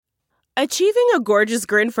Achieving a gorgeous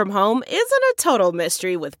grin from home isn't a total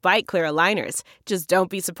mystery with Bite Clear aligners. Just don't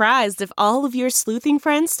be surprised if all of your sleuthing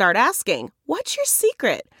friends start asking, "What's your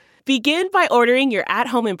secret?" Begin by ordering your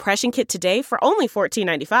at-home impression kit today for only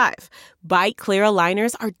 $14.95. Bite Clear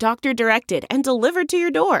aligners are doctor-directed and delivered to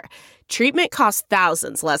your door. Treatment costs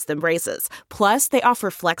thousands less than braces. Plus, they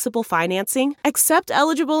offer flexible financing, accept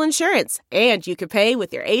eligible insurance, and you can pay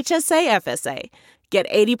with your HSA FSA. Get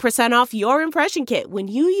 80% off your impression kit when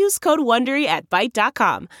you use code WONDERY at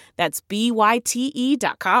Byte.com. That's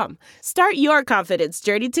BYTE.com. Start your confidence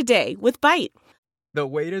journey today with Byte. The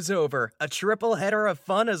wait is over. A triple header of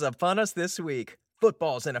fun is upon us this week.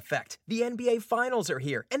 Football's in effect. The NBA Finals are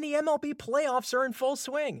here, and the MLB playoffs are in full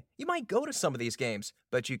swing. You might go to some of these games,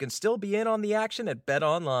 but you can still be in on the action at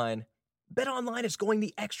BetOnline. BetOnline is going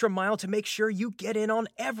the extra mile to make sure you get in on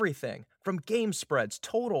everything. From game spreads,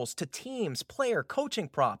 totals, to teams, player, coaching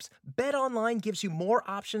props, BetOnline gives you more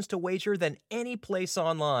options to wager than any place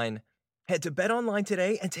online. Head to BetOnline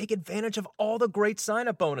today and take advantage of all the great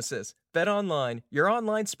sign-up bonuses. BetOnline, your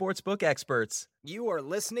online sportsbook experts. You are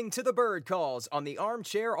listening to The Bird Calls on the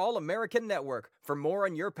Armchair All-American Network. For more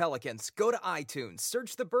on your Pelicans, go to iTunes,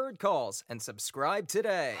 search The Bird Calls, and subscribe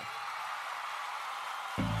today.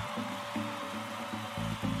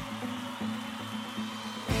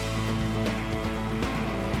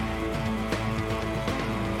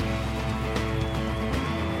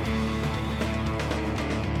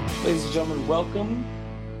 Ladies and gentlemen, welcome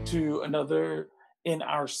to another in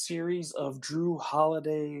our series of Jrue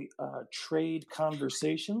Holiday trade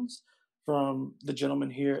conversations from the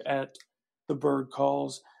gentlemen here at the Bird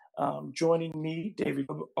Calls. Joining me, David,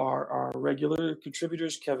 are our regular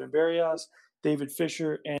contributors, Kevin Barrios, David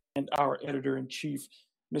Fisher, and our editor-in-chief,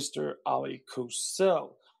 Mr. Ali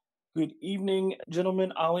Cosell. Good evening,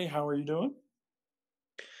 gentlemen. Ali, how are you doing?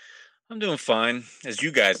 I'm doing fine, as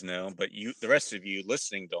you guys know, but the rest of you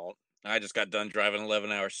listening don't. I just got done driving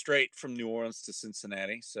 11 hours straight from New Orleans to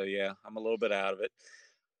Cincinnati, so yeah, I'm a little bit out of it.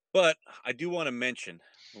 But I do want to mention,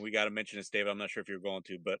 we got to mention this, David, I'm not sure if you're going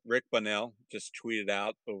to, but Rick Bonnell just tweeted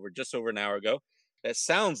out just over an hour ago that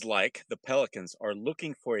sounds like the Pelicans are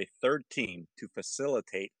looking for a third team to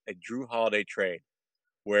facilitate a Jrue Holiday trade,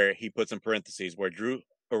 where he puts in parentheses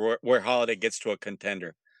where Holiday gets to a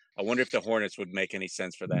contender. I wonder if the Hornets would make any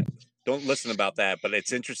sense for that. Don't listen about that, but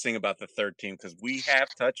it's interesting about the third team because we have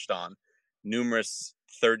touched on numerous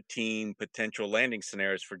third team potential landing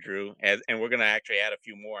scenarios for Jrue, and we're going to actually add a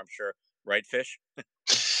few more, I'm sure. Right, Fish?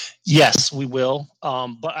 Yes, we will.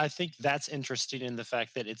 But I think that's interesting in the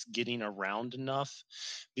fact that it's getting around enough,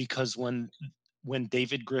 because when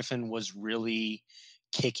David Griffin was really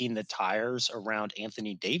kicking the tires around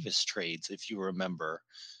Anthony Davis trades, if you remember,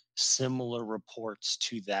 similar reports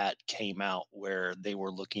to that came out where they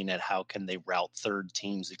were looking at how can they route third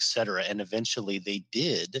teams, et cetera. And eventually they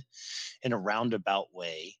did in a roundabout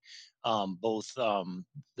way.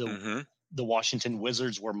 The Washington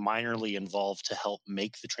Wizards were minorly involved to help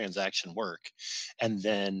make the transaction work. And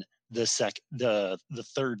then the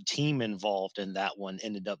third team involved in that one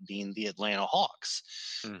ended up being the Atlanta Hawks.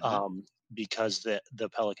 Because the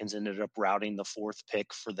Pelicans ended up routing the fourth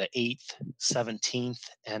pick for the 8th, 17th,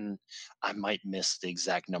 and I might miss the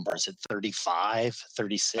exact number. Is it 35,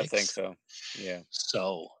 36? I think so, yeah.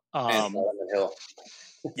 So, Solomon Hill.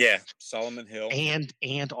 Yeah, Solomon Hill. And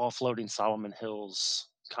offloading Solomon Hill's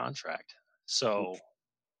contract. So,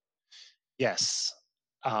 yes,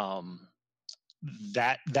 that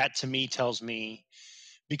to me tells me,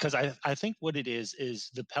 because I think what it is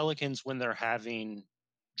the Pelicans, when they're having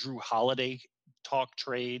Jrue Holiday talk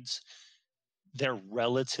trades, they're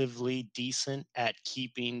relatively decent at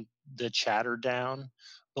keeping the chatter down.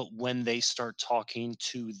 But when they start talking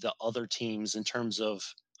to the other teams in terms of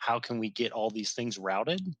how can we get all these things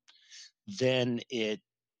routed, then it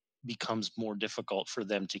becomes more difficult for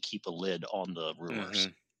them to keep a lid on the rumors.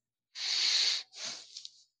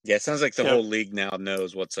 Yeah, it sounds like the whole league now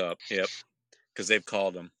knows what's up. Yep, because they've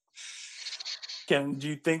called them. Kevin, do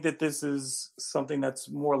you think that this is something that's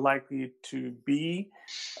more likely to be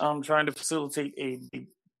trying to facilitate a big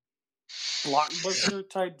blockbuster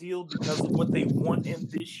type deal because of what they want in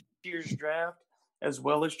this year's draft, as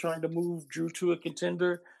well as trying to move Jrue to a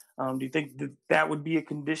contender? Do you think that would be a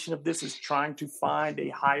condition of this, is trying to find a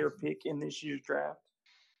higher pick in this year's draft?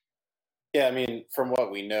 Yeah, I mean, from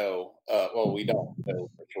what we know, we don't know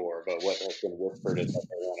for sure, but what has been whispered is that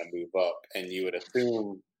they want to move up, and you would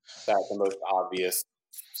assume that the most obvious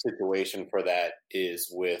situation for that is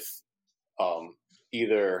with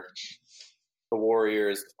either the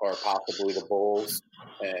Warriors or possibly the Bulls.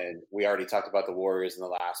 And we already talked about the Warriors in the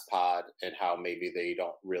last pod and how maybe they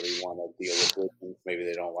don't really want to deal with Wiggins. Maybe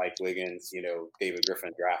they don't like Wiggins. You know, David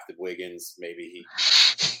Griffin drafted Wiggins. Maybe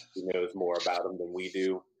he knows more about him than we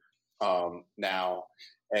do now.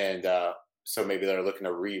 And so maybe they're looking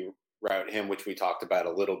to reroute him, which we talked about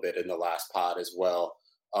a little bit in the last pod as well.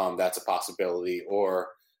 That's a possibility. Or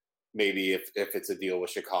maybe if it's a deal with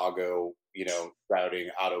Chicago, you know, routing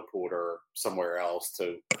Otto Porter somewhere else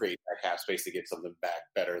to create that cap space to get something back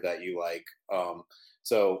better that you like.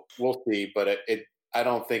 So we'll see. But I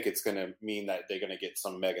don't think it's going to mean that they're going to get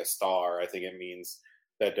some mega star. I think it means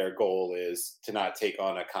that their goal is to not take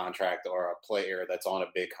on a contract or a player that's on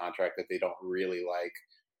a big contract that they don't really like,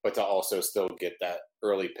 but to also still get that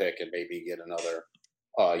early pick and maybe get another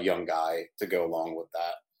young guy to go along with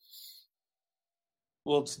that.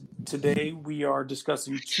 Well, today we are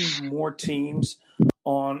discussing two more teams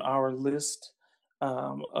on our list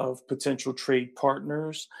of potential trade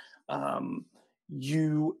partners.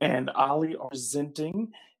 You and Ali are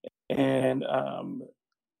presenting, and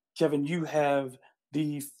Kevin, you have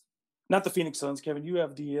not the Phoenix Suns, Kevin, you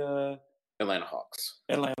have the Atlanta Hawks.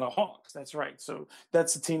 Atlanta Hawks, that's right. So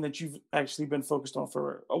that's the team that you've actually been focused on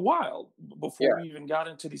for a while before we even got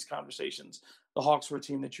into these conversations. The Hawks were a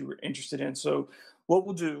team that you were interested in. So what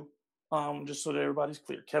we'll do, just so that everybody's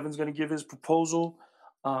clear, Kevin's going to give his proposal,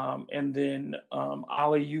 and then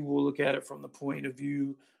Ali, you will look at it from the point of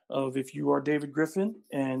view of if you are David Griffin,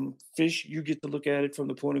 and Fish, you get to look at it from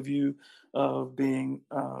the point of view of being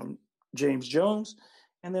James Jones.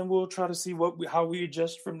 And then we'll try to see how we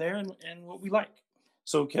adjust from there and what we like.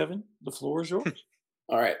 So, Kevin, the floor is yours.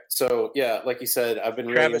 All right. So, yeah, like you said, I've been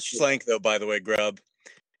Travis Schlenk, though, by the way, Grubb.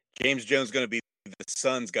 James Jones going to be the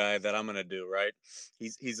Suns guy that I'm going to do, right?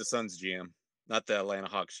 He's the Suns GM, not the Atlanta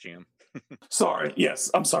Hawks GM. Sorry.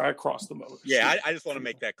 Yes. I'm sorry. I crossed the mode. Yeah, I just want to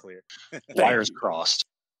make that clear. Wires crossed.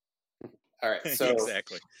 All right. So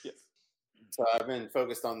exactly. Yes. So I've been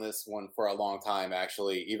focused on this one for a long time,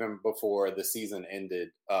 actually, even before the season ended.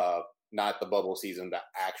 Not the bubble season, the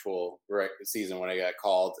actual season when I got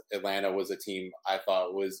called. Atlanta was a team I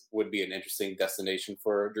thought would be an interesting destination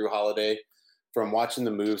for Jrue Holiday. From watching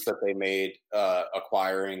the moves that they made,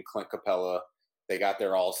 acquiring Clint Capella, they got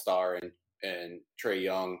their all-star and Trae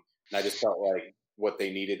Young, and I just felt like what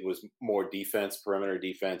they needed was more defense, perimeter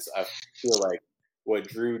defense. I feel like what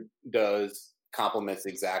Jrue does complements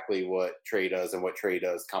exactly what Trae does, and what Trae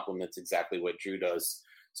does complements exactly what Jrue does.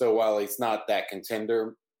 So while it's not that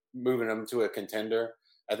contender, moving them to a contender,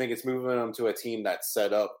 I think it's moving them to a team that's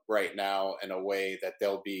set up right now in a way that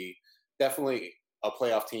they'll be definitely a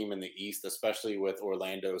playoff team in the East, especially with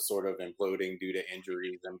Orlando sort of imploding due to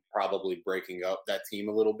injuries and probably breaking up that team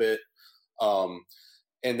a little bit.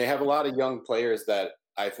 And they have a lot of young players that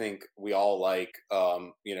I think we all like.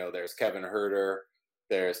 There's Kevin Huerter,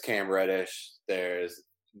 there's Cam Reddish, there's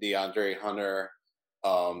DeAndre Hunter,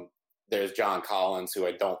 there's John Collins, who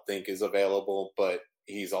I don't think is available, but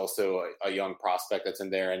he's also a young prospect that's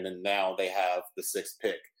in there. And then now they have the 6th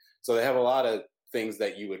pick. So they have a lot of things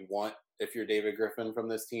that you would want if you're David Griffin from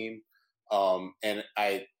this team. And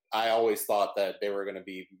I always thought that they were going to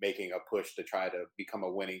be making a push to try to become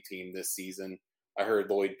a winning team this season. I heard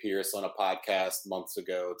Lloyd Pierce on a podcast months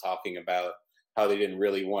ago talking about how they didn't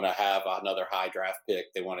really want to have another high draft pick.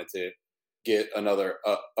 They wanted to get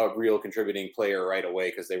a real contributing player right away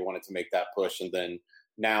because they wanted to make that push. And then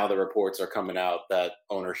now the reports are coming out that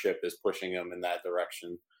ownership is pushing them in that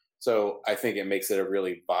direction. So I think it makes it a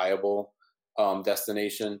really viable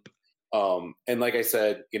destination. And like I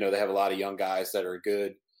said, they have a lot of young guys that are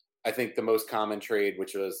good. I think the most common trade,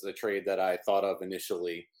 which was the trade that I thought of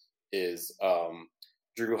initially, is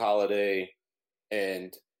Jrue Holiday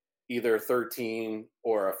and either 13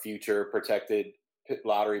 or a future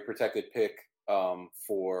lottery protected pick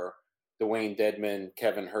for Dwayne Dedmon,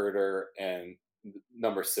 Kevin Huerter, and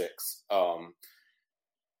number 6.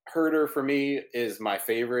 Huerter for me is my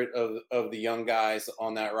favorite of the young guys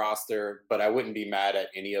on that roster, but I wouldn't be mad at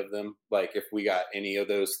any of them. Like if we got any of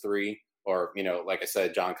those 3, or like I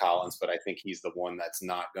said, John Collins, but I think he's the one that's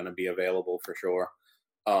not going to be available for sure.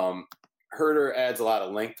 Huerter adds a lot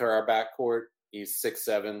of length to our backcourt. He's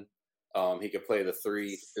 6'7". He could play the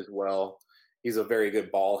 3 as well. He's a very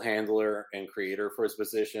good ball handler and creator for his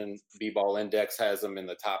position. B-Ball Index has him in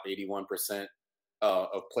the top 81%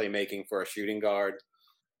 of playmaking for a shooting guard.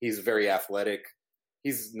 He's very athletic.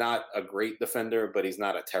 He's not a great defender, but he's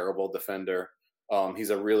not a terrible defender.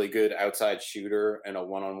 He's a really good outside shooter and a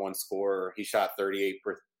one-on-one scorer. He shot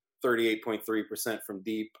 38.3% from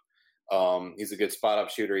deep. He's a good spot-up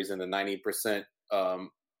shooter. He's in the 90 percentile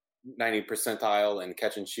and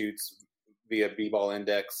catch and shoots via B-ball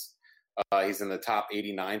index. He's in the top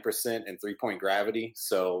 89% in three-point gravity.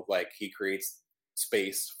 So, like, he creates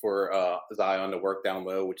space for Zion to work down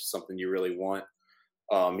low, which is something you really want.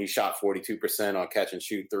 He shot 42% on catch and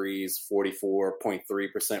shoot threes,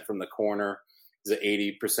 44.3% from the corner. He's an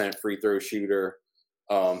 80% free throw shooter.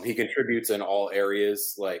 He contributes in all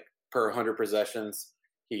areas, like per 100 possessions.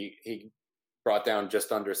 He brought down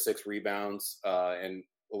just under 6 rebounds and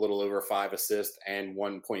a little over 5 assists and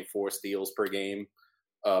 1.4 steals per game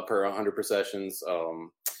per 100 possessions.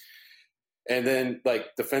 And then, like,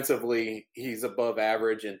 defensively, he's above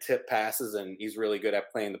average in tip passes, and he's really good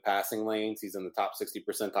at playing the passing lanes. He's in the top 60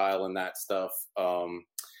 percentile in that stuff.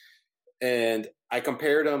 And I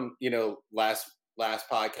compared him, last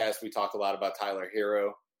podcast, we talked a lot about Tyler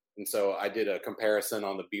Hero. And so I did a comparison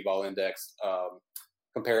on the B-ball index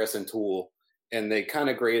comparison tool, and they kind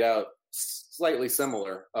of grade out slightly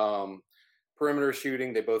similar. Perimeter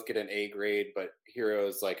shooting, they both get an A grade, but Hero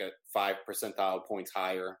is like a 5 percentile points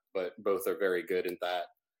higher, but both are very good in that.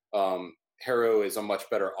 Hero is a much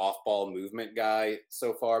better off-ball movement guy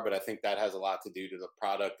so far, but I think that has a lot to do to the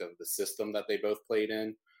product of the system that they both played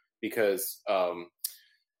in, because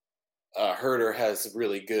Herder has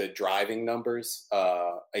really good driving numbers.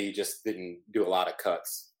 He just didn't do a lot of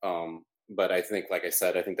cuts. But I think, like I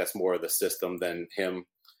said, I think that's more of the system than him.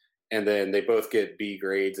 And then they both get B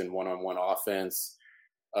grades in one-on-one offense.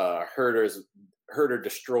 Herder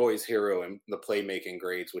destroys Hero in the playmaking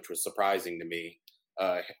grades, which was surprising to me.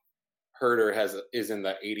 Herder is in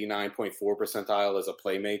the 89.4 percentile as a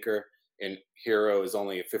playmaker, and Hero is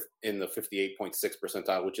only in the 58.6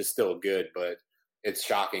 percentile, which is still good, but it's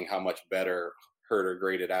shocking how much better Herder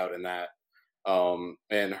graded out in that.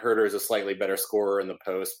 And Herder is a slightly better scorer in the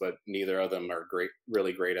post, but neither of them are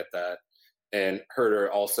really great at that. And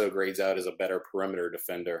Herder also grades out as a better perimeter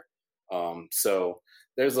defender. So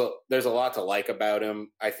there's a lot to like about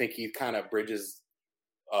him. I think he kind of bridges.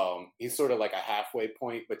 He's sort of like a halfway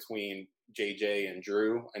point between JJ and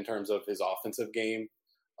Jrue in terms of his offensive game,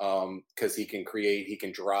 because he can create, he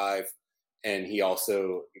can drive, and he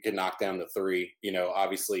also can knock down the three.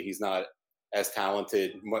 Obviously he's not as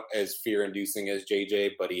talented, as fear-inducing as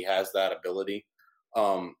JJ, but he has that ability.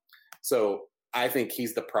 So I think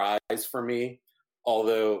he's the prize for me.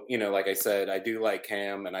 Although, like I said, I do like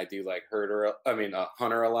Cam and I do like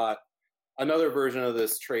Hunter a lot. Another version of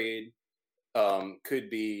this trade could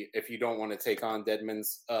be, if you don't want to take on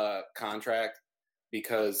Dedmon's contract,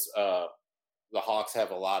 because the Hawks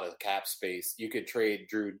have a lot of cap space, you could trade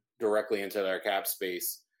Jrue directly into their cap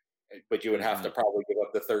space, but you would have to probably give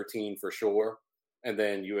up the 13 for sure. And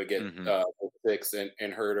then you would get 6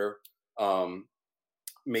 and Herder.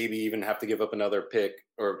 Maybe even have to give up another pick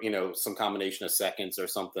or, some combination of seconds or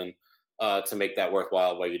something to make that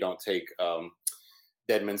worthwhile, while you don't take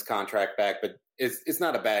Dedmon's contract back. But it's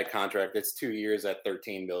not a bad contract. It's 2 years at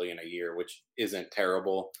 $13 million a year, which isn't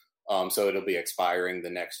terrible. So it'll be expiring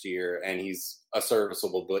the next year. And he's a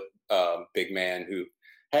serviceable big man who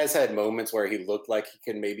has had moments where he looked like he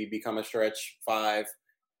can maybe become a stretch 5,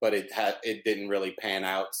 but it didn't really pan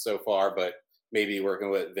out so far. But maybe working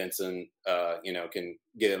with Vincent, can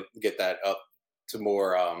get that up to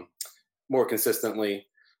more consistently.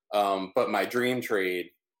 But my dream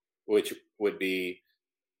trade, which would be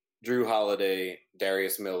Jrue Holiday,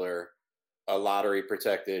 Darius Miller, a lottery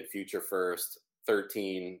protected future first,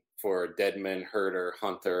 13 for Dedmon, Herder,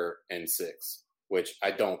 Hunter, and 6, which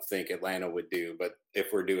I don't think Atlanta would do. But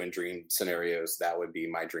if we're doing dream scenarios, that would be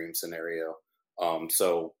my dream scenario.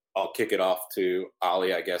 So I'll kick it off to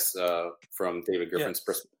Ollie, I guess, from David Griffin's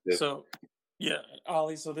perspective. So,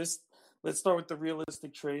 Ollie, let's start with the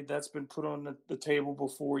realistic trade that's been put on the table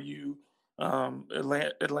before you.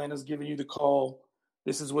 Atlanta's giving you the call.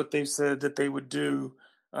 This is what they've said that they would do.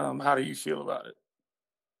 How do you feel about it?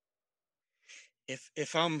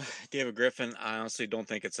 If I'm David Griffin, I honestly don't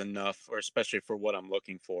think it's enough, or especially for what I'm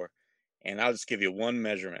looking for. And I'll just give you one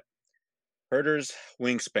measurement. Herder's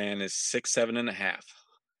wingspan is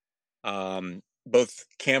 6'7.5". Both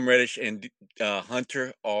Cam Reddish and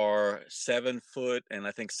Hunter are 7 foot and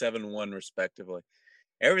I think 7'1" respectively.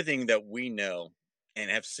 Everything that we know and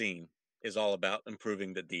have seen is all about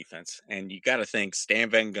improving the defense. And you got to think Stan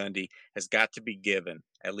Van Gundy has got to be given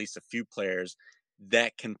at least a few players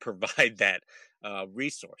that can provide that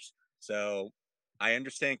resource. So I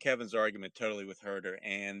understand Kevin's argument totally with Herder.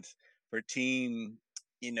 And for a team,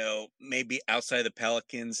 maybe outside the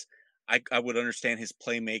Pelicans, I would understand his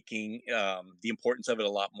playmaking, the importance of it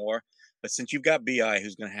a lot more. But since you've got B.I.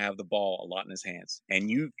 who's going to have the ball a lot in his hands,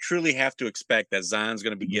 and you truly have to expect that Zion's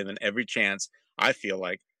going to be given every chance, I feel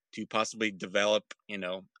like, to possibly develop,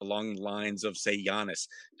 along the lines of, say, Giannis,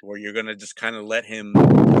 to where you're going to just kind of let him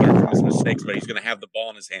learn from his mistakes, but he's going to have the ball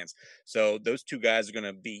in his hands. So those two guys are going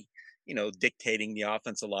to be, dictating the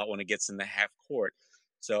offense a lot when it gets in the half court.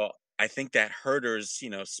 So I think that Herter's,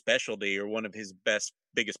 specialty, or one of his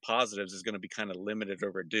biggest positives, is going to be kind of limited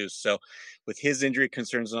or reduced. So with his injury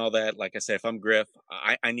concerns and all that, like I said, if I'm Griff,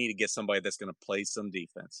 I need to get somebody that's going to play some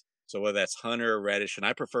defense. So whether that's Hunter or Reddish, and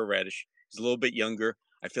I prefer Reddish, he's a little bit younger.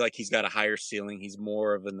 I feel like he's got a higher ceiling. He's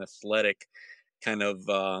more of an athletic, kind of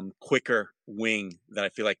quicker wing that I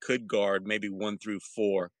feel like could guard maybe 1 through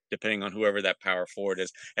 4, depending on whoever that power forward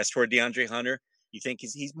is. As for DeAndre Hunter, you think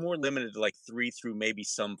he's more limited to like 3 through maybe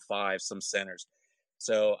some 5, some centers.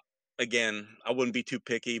 So again, I wouldn't be too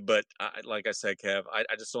picky, but like I said, Kev, I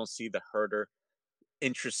just don't see the Herter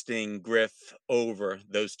interesting Griff over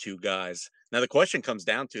those two guys. Now the question comes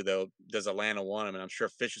down to, though, does Atlanta want him? And I'm sure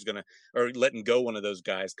Fish is letting go one of those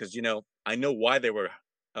guys, because I know why they were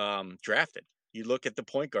drafted. You look at the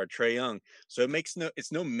point guard, Trae Young. So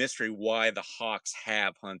it's no mystery why the Hawks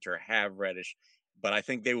have Hunter, have Reddish, but I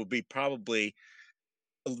think they will be probably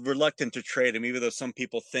reluctant to trade him, even though some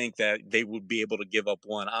people think that they would be able to give up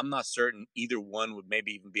one. I'm not certain either one would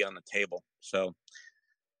maybe even be on the table. So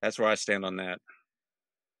that's where I stand on that.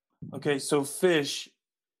 Okay, so Fish,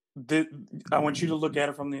 I want you to look at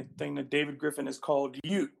it from the thing that David Griffin has called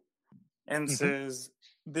you and says,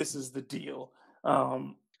 this is the deal.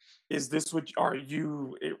 Is this are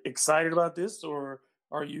you excited about this, or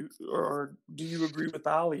do you agree with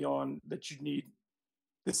Ali on that you need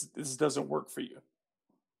this doesn't work for you?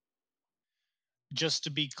 Just to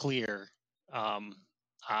be clear, I'm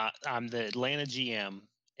the Atlanta GM,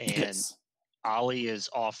 and yes. Ali is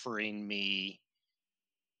offering me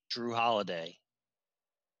Jrue Holiday.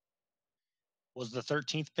 Was the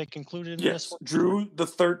 13th pick included in this one? Yes, Jrue the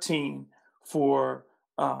 13 for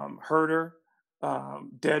Herter,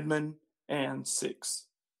 Dedmon, and 6.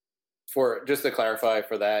 For just to clarify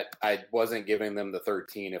for that, I wasn't giving them the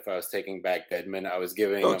 13 if I was taking back Dedmon. I was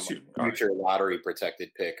giving them a future lottery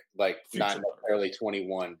protected pick, like not necessarily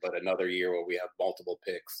 21, but another year where we have multiple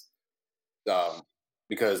picks.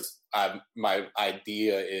 Because my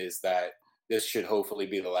idea is that this should hopefully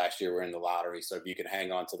be the last year we're in the lottery. So if you can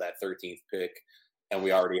hang on to that 13th pick, and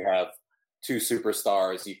we already have 2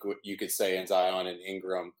 superstars, you could say, in Zion and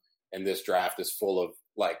Ingram, and this draft is full of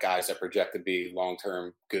like guys that project to be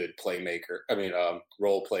long-term good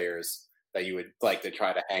role players that you would like to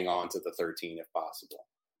try to hang on to the 13 if possible.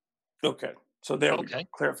 Okay. So there we go.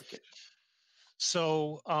 Clarification.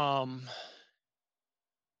 So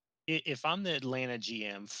if I'm the Atlanta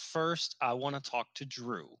GM, first I want to talk to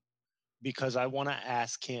Jrue, because I want to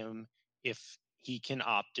ask him if he can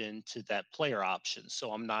opt into that player option.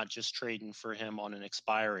 So I'm not just trading for him on an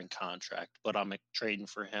expiring contract, but I'm trading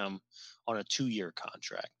for him on a 2-year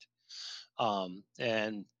contract.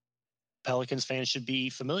 And Pelicans fans should be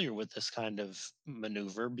familiar with this kind of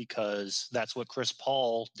maneuver, because that's what Chris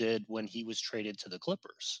Paul did when he was traded to the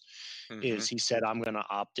Clippers, is he said, I'm going to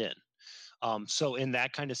opt in. So in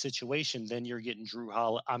that kind of situation, then you're getting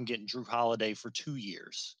I'm getting Jrue Holiday for 2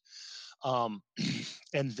 years.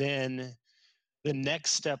 And then the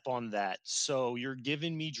next step on that, so you're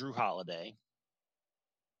giving me Jrue Holiday,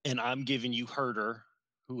 and I'm giving you Herter,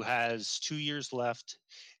 who has 2 years left.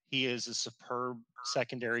 He is a superb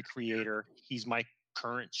secondary creator. He's my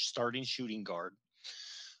current starting shooting guard.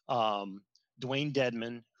 Dwayne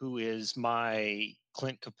Dedmon, who is my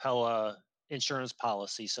Clint Capella insurance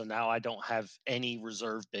policy. So now I don't have any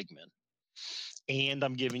reserve big men. And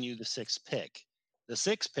I'm giving you the 6th pick. The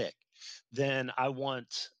 6th pick, then I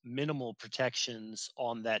want minimal protections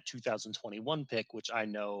on that 2021 pick, which I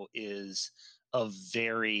know is a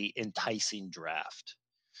very enticing draft.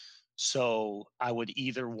 So I would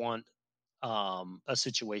either want a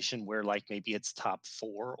situation where like maybe it's top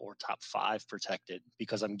 4 or top 5 protected,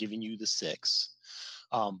 because I'm giving you the 6.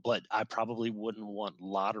 But I probably wouldn't want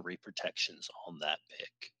lottery protections on that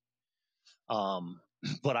pick.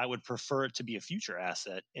 But I would prefer it to be a future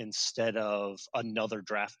asset instead of another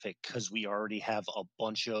draft pick, because we already have a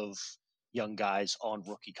bunch of young guys on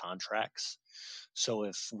rookie contracts. So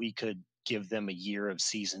if we could give them a year of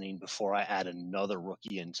seasoning before I add another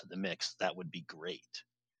rookie into the mix, that would be great.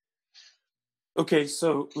 Okay,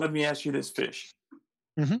 so let me ask you this, Fish.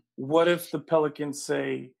 What if the Pelicans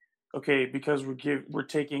say, okay, because we're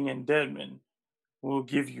taking in Dedmon, we'll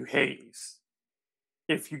give you Hayes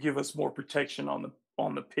if you give us more protection on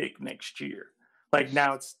the pick next year? Like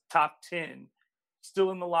now it's top 10,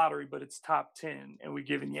 still in the lottery, but it's top 10, and we're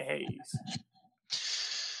giving you Hayes.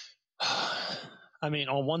 I mean,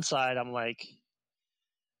 on one side, I'm like,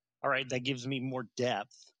 All right, that gives me more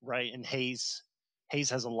depth, right? And Hayes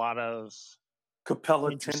has a lot of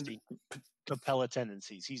Capella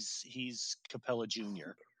tendencies. He's Capella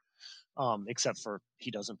Jr. Except for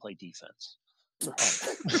he doesn't play defense.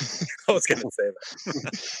 I was going to say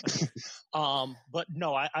that. But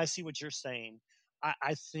no, I see what you're saying.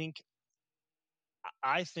 I think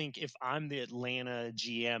if I'm the Atlanta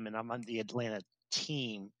GM and I'm on the Atlanta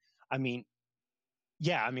team, I'm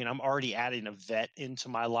already adding a vet into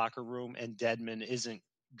my locker room, and Dedmon isn't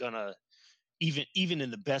gonna, even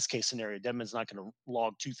in the best case scenario, Dedmon's not going to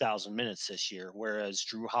log 2,000 minutes this year, whereas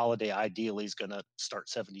Jrue Holiday ideally is going to start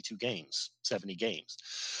 70 games.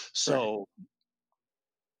 So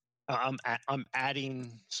I'm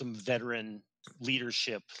adding some veteran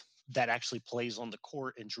leadership that actually plays on the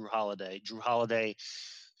court in Jrue Holiday. Jrue Holiday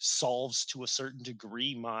solves to a certain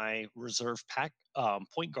degree my reserve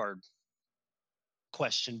point guard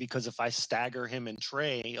question, because if I stagger him and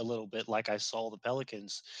Trey a little bit, like I saw the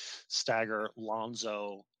Pelicans stagger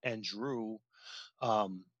Lonzo and Jrue,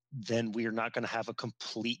 then we're not going to have a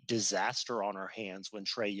complete disaster on our hands when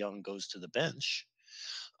Trey Young goes to the bench.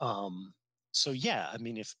 So yeah,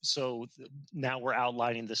 now we're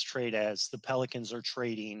outlining this trade as the Pelicans are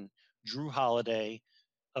trading Jrue Holiday,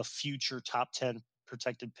 a future top 10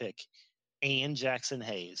 protected pick, and Jackson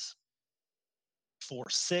Hayes for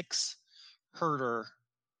 6 Herter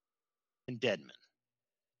and Dedmon.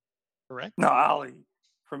 Correct? Now, Ollie,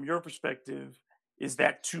 from your perspective, is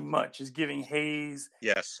that too much? Is giving Hayes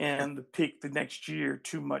and the pick the next year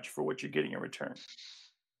too much for what you're getting in return?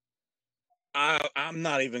 I'm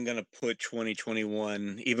not even going to put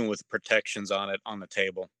 2021, even with protections on it, on the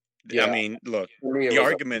table. Yeah. I mean, look, the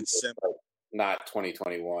argument's simple. Not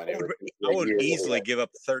 2021. I would easily give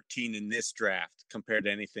up 13 in this draft compared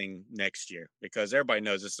to anything next year, because everybody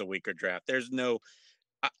knows this is a weaker draft. There's no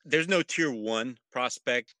tier 1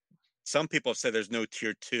 prospect. Some people have said there's no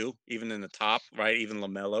tier 2, even in the top, right? Even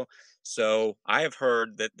LaMelo. So I have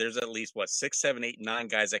heard that there's at least 6, 7, 8, 9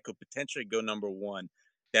 guys that could potentially go number 1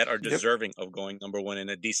 that are deserving of going number 1 in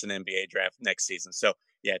a decent NBA draft next season. So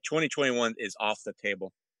yeah, 2021 is off the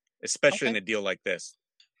table, especially in a deal like this.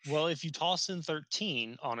 Well, if you toss in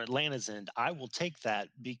 13 on Atlanta's end, I will take that,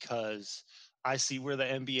 because I see where the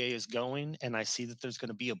NBA is going, and I see that there's going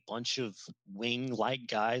to be a bunch of wing-like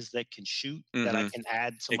guys that can shoot, that I can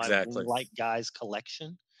add to my wing-like guys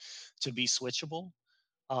collection to be switchable.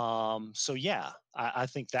 So yeah, I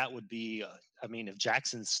think that would be, if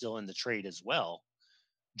Jackson's still in the trade as well,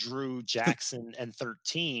 Jrue, Jackson, and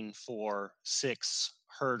 13 for 6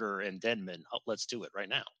 Herter and Dedmon. Let's do it right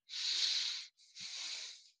now.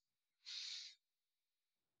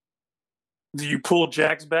 Do you pull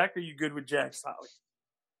Jax back, or are you good with Jax, Holly?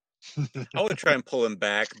 I would try and pull him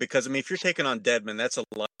back, because, if you're taking on Dedmon, that's a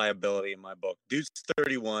liability in my book. Dude's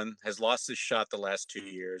 31, has lost his shot the last 2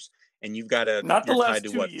 years, and you've got to... Not the last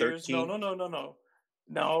 2 13? years.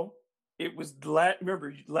 No. It was...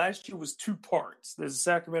 Remember, last year was 2 parts. There's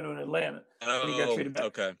Sacramento and Atlanta. Oh, when he got traded back.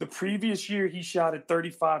 Okay. The previous year, he shot at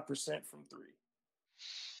 35% from 3.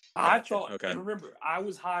 I thought... And remember, I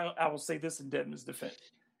was high... I will say this in Dedmon's defense.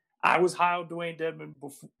 I was high on Dwayne Dedmon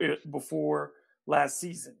before last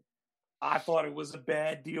season. I thought it was a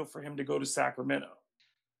bad deal for him to go to Sacramento.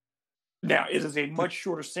 Now, it is a much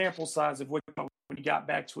shorter sample size of what when he got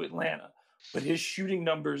back to Atlanta. But his shooting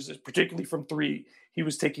numbers, particularly from 3, he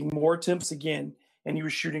was taking more attempts again, and he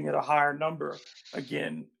was shooting at a higher number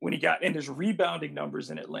again when he got. And his rebounding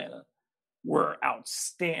numbers in Atlanta were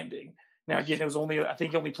outstanding. Now, again, I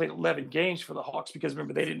think he only played 11 games for the Hawks, because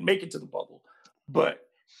remember, they didn't make it to the bubble. But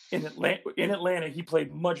in Atlanta, he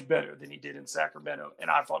played much better than he did in Sacramento, and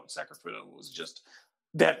I thought Sacramento was just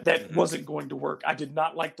that wasn't going to work. I did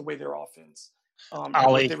not like the way their offense, what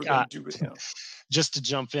they were going to do with him. Just to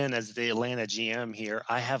jump in as the Atlanta GM here,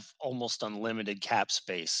 I have almost unlimited cap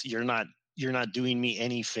space. You're not doing me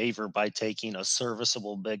any favor by taking a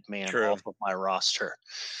serviceable big man off of my roster.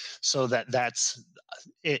 So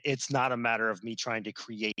it's not a matter of me trying to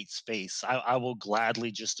create space. I will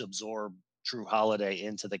gladly just absorb Jrue Holiday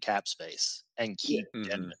into the cap space and keep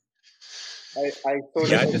Dedmon. I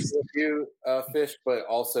sort of agree with you, Fish, but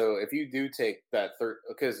also if you do take that third,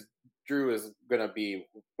 because Jrue is going to be,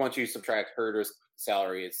 once you subtract Herter's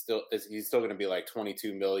salary, he's still going to be like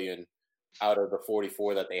 $22 million out of the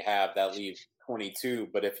 44 that they have. That leaves 22.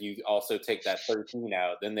 But if you also take that 13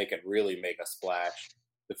 out, then they could really make a splash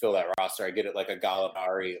to fill that roster. I get it, like a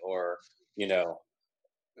Gallinari or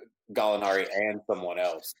Gallinari and someone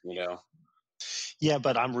else. Yeah,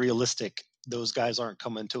 but I'm realistic. those guys aren't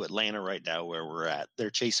coming to Atlanta right now where we're at. They're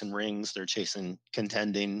chasing rings. They're chasing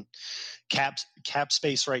contending. Cap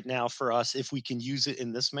space right now for us, if we can use it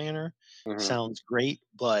in this manner, sounds great.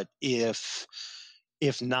 But if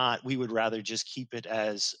not, we would rather just keep it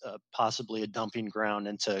as possibly a dumping ground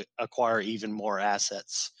and to acquire even more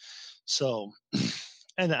assets. So,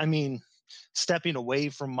 and I mean, stepping away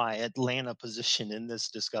from my Atlanta position in this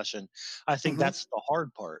discussion, I think that's the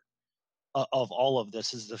hard part of all of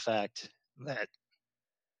this, is the fact that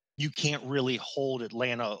you can't really hold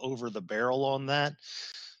Atlanta over the barrel on that.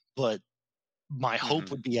 But my hope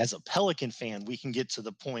would be, as a Pelican fan, we can get to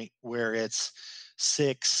the point where it's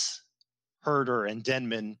 6 Herter and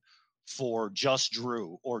Denman for just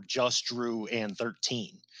Jrue, or just Jrue and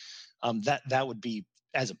 13. That would be,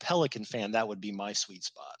 as a Pelican fan, that would be my sweet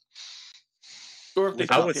spot. Or if they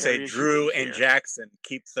I would say Darius, Jrue and Jackson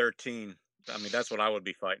keep 13. I mean, that's what I would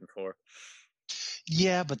be fighting for.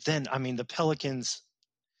 Yeah, but then, I mean, the Pelicans...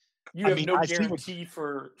 You have no guarantee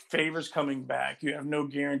for Favors coming back. You have no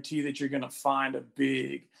guarantee that you're going to find a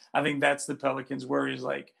big. I think that's the Pelicans' worry, is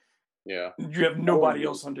like, you have nobody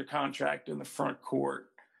else under contract in the front court,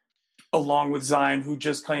 along with Zion, who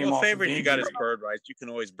just came off. Favors, you got his bird rights. You can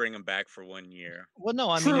always bring him back for 1 year. Well, no,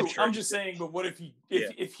 I mean, true. I'm just saying. But what if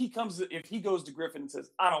he goes to Griffin and says,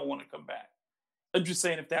 "I don't want to come back"? I'm just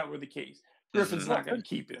saying, if that were the case, Griffin's not going to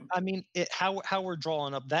keep him. I mean, how we're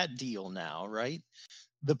drawing up that deal now, right?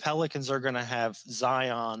 The Pelicans are going to have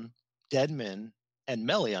Zion, Dedmon, and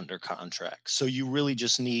Melly under contract. So you really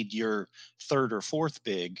just need your 3rd or 4th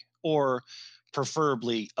big, or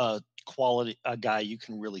preferably a guy you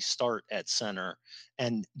can really start at center,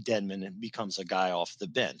 and Dedmon becomes a guy off the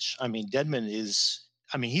bench. I mean, Dedmon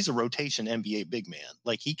he's a rotation NBA big man.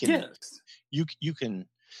 Like, he can, you can,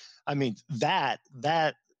 I mean, that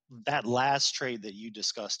last trade that you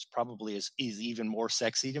discussed probably is even more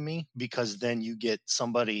sexy to me, because then you get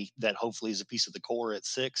somebody that hopefully is a piece of the core at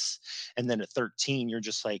 6, and then at 13 you're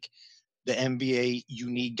just like, the NBA,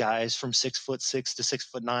 you need guys from 6'6" to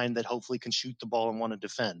 6'9" that hopefully can shoot the ball and want to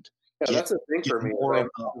defend. That's a thing for me.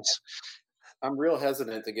 I'm real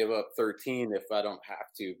hesitant to give up 13 if I don't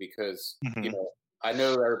have to, because I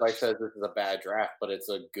know everybody says this is a bad draft, but it's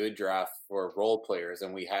a good draft for role players,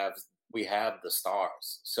 and we have the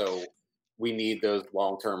stars. So we need those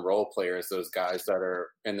long-term role players, those guys that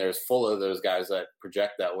are, and there's full of those guys that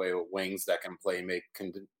project that way, with wings that can play,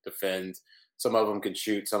 can defend. Some of them can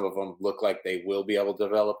shoot. Some of them look like they will be able to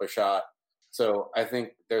develop a shot. So I think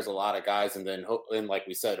there's a lot of guys. And then, like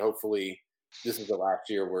we said, hopefully this is the last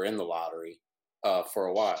year we're in the lottery for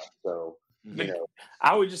a while. So,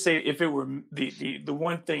 I would just say, if it were the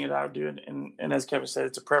one thing that I would do, and as Kevin said,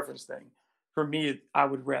 it's a preference thing. For me, I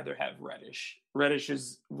would rather have Reddish. Reddish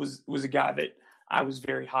was a guy that I was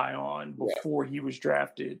very high on before he was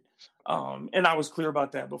drafted. And I was clear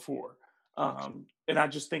about that before. And I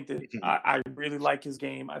just think that I really like his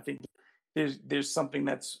game. I think there's something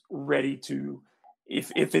that's ready to,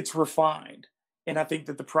 if it's refined. And I think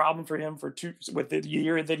that the problem for him with the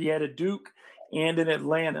year that he had at Duke and in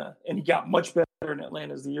Atlanta, and he got much better in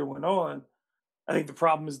Atlanta as the year went on, I think the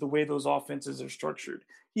problem is the way those offenses are structured.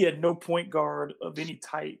 He had no point guard of any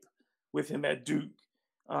type with him at Duke.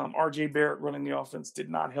 R.J. Barrett running the offense did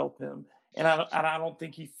not help him. And I don't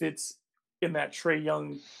think he fits in that Trae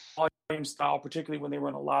Young volume style, particularly when they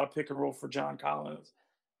run a lot of pick and roll for John Collins.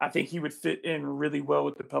 I think he would fit in really well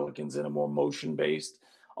with the Pelicans in a more motion-based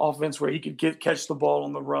offense, where he could catch the ball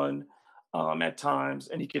on the run at times.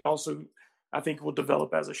 And he can also, I think, will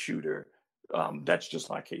develop as a shooter. That's just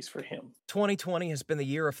my case for him. 2020 has been the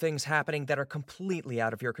year of things happening that are completely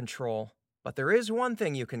out of your control. But there is one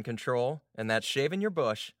thing you can control, and that's shaving your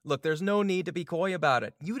bush. Look, there's no need to be coy about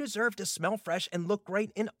it. You deserve to smell fresh and look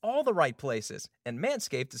great in all the right places, and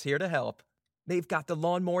Manscaped is here to help. They've got the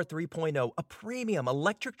Lawnmower 3.0, a premium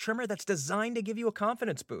electric trimmer that's designed to give you a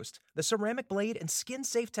confidence boost. The ceramic blade and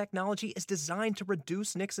skin-safe technology is designed to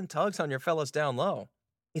reduce nicks and tugs on your fellas down low.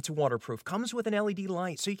 It's waterproof, comes with an LED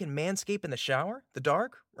light so you can manscape in the shower, the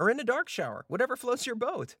dark, or in a dark shower, whatever floats your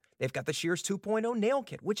boat. They've got the Shears 2.0 nail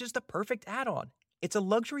kit, which is the perfect add-on. It's a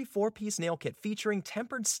luxury 4-piece nail kit featuring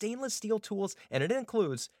tempered stainless steel tools, and it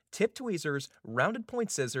includes tip tweezers, rounded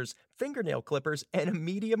point scissors, fingernail clippers, and a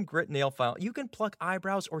medium grit nail file. You can pluck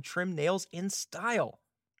eyebrows or trim nails in style.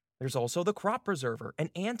 There's also the Crop Preserver,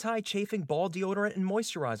 an anti-chafing ball deodorant and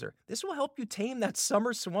moisturizer. This will help you tame that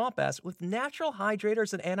summer swamp ass with natural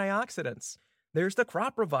hydrators and antioxidants. There's the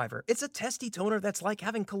Crop Reviver. It's a testy toner that's like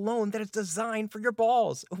having cologne that is designed for your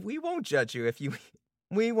balls. We won't judge if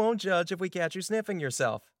we catch you sniffing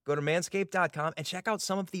yourself. Go to manscaped.com and check out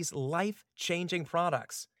some of these life-changing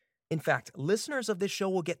products. In fact, listeners of this show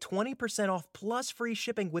will get 20% off plus free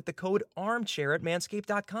shipping with the code ARMCHAIR at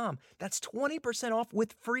manscaped.com. That's 20% off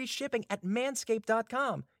with free shipping at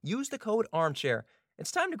manscaped.com. Use the code ARMCHAIR.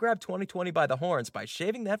 It's time to grab 2020 by the horns by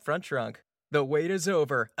shaving that front trunk. The wait is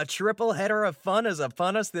over. A triple header of fun is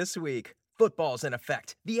upon us this week. Football's in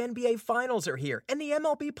effect. The NBA Finals are here, and the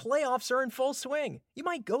MLB playoffs are in full swing. You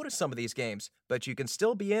might go to some of these games, but you can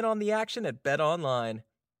still be in on the action at BetOnline.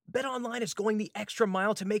 BetOnline is going the extra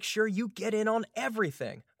mile to make sure you get in on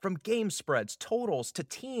everything. From game spreads, totals, to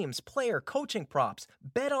teams, player, coaching props,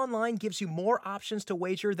 BetOnline gives you more options to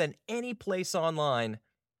wager than any place online.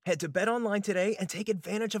 Head to BetOnline today and take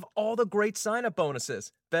advantage of all the great sign-up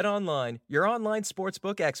bonuses. BetOnline, your online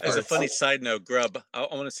sportsbook experts. As a funny side note, Grubb, I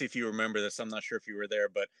want to see if you remember this. I'm not sure if you were there,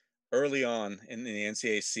 but early on in the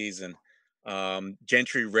NCAA season,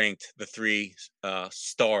 Gentry ranked the 3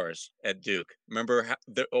 stars at Duke. Remember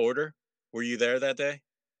the order? Were you there that day?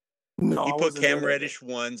 No, he put Cam Reddish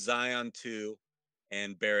 1, Zion 2,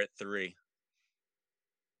 and Barrett 3.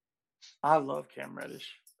 I love Cam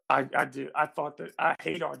Reddish. I do. I thought that I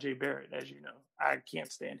hate RJ Barrett, as you know. I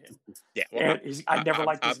can't stand him. Yeah, well, I never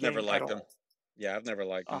liked his I've never game liked at him. all. Yeah, I've never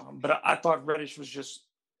liked him. But I thought Reddish was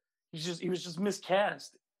he was just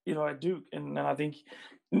miscast, at Duke, and I think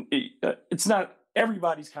it's not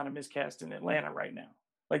everybody's kind of miscast in Atlanta right now.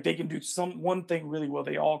 Like they can do one thing really well,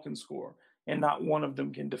 they all can score, and not one of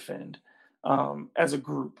them can defend as a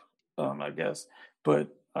group, I guess. But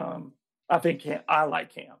I think I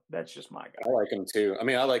like Cam. That's just my guy. I like him too. I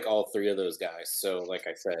mean, I like all 3 of those guys. So, like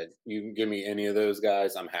I said, you can give me any of those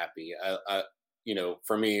guys, I'm happy. I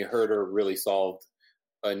for me, Herter really solved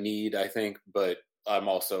a need, I think, but I'm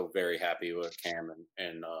also very happy with Cam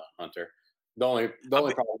and Hunter. The only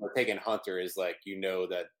problem with taking Hunter is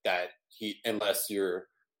that he, unless you're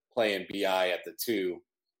playing BI at the 2,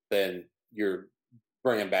 then you're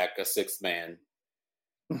bringing back a 6th man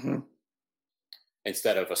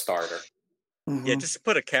instead of a starter. Mm-hmm. Yeah, just to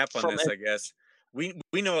put a cap on this, I guess.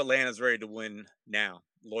 We know Atlanta's ready to win now.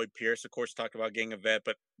 Lloyd Pierce, of course, talked about getting a vet,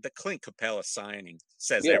 but the Clint Capella signing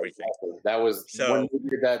says everything. Exactly. That was when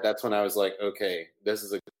you did that. That's when I was like, okay, this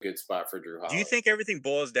is a good spot for Jrue Holiday. Do you think everything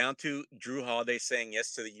boils down to Jrue Holiday saying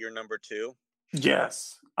yes to the year number 2?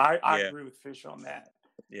 Yes, I agree with Fish on that.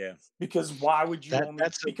 Yeah, because why would you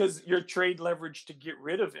because your trade leverage to get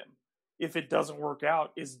rid of him if it doesn't work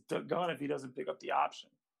out is gone if he doesn't pick up the option.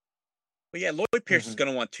 But yeah, Lloyd Pierce is going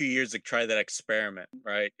to want 2 years to try that experiment,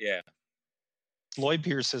 right? Yeah. Lloyd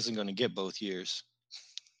Pierce isn't going to get both years.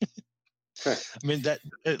 I mean,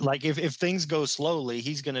 if things go slowly,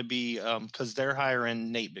 he's going to be because they're hiring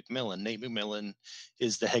Nate McMillan. Nate McMillan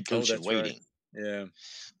is the head coach in waiting. Right.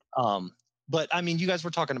 Yeah. But I mean, you guys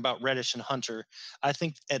were talking about Reddish and Hunter. I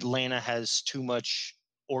think Atlanta has too much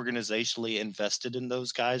organizationally invested in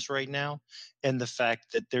those guys right now, and the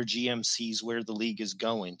fact that their GM sees where the league is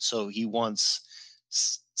going. So he wants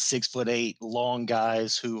 6'8" long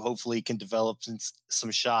guys who hopefully can develop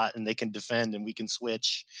some shot and they can defend and we can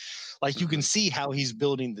switch. You can see how he's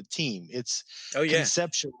building the team. It's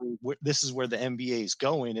conceptually, this is where the NBA is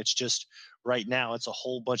going. It's just right now it's a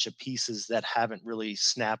whole bunch of pieces that haven't really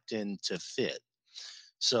snapped in to fit.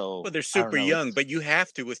 So, they're super young, but you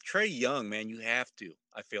have to with Trae Young, man. You have to.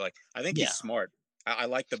 I feel like he's smart. I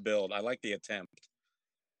like the build. I like the attempt.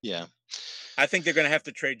 Yeah, I think they're going to have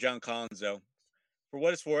to trade John Collins though. For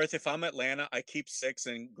what it's worth, if I'm Atlanta, I keep 6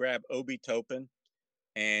 and grab Obi Toppin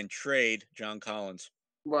and trade John Collins.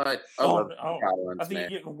 But I think you're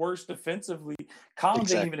getting worse defensively.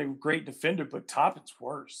 Collins ain't even a great defender, but Toppin's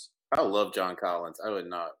worse. I love John Collins. I would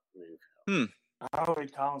not move. I would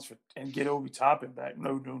trade Collins and get Obi Toppin back.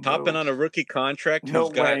 No. Toppin on a rookie contract? No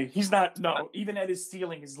way. He's not. No, even at his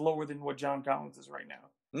ceiling is lower than what John Collins is right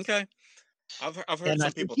now. Okay. I've heard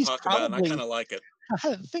some people talk about it, and I kind of like it.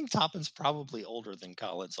 I think Toppin's probably older than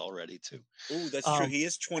Collins already, too. Ooh, that's true. He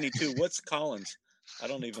is 22. What's Collins? I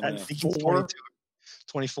don't even know. I think he's 22,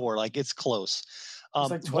 24. It's close.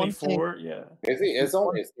 It's 24, yeah. It's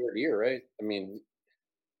only his 3rd year, right? I mean,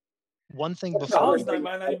 one thing before Collins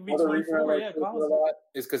might not even be 24. Yeah, Collins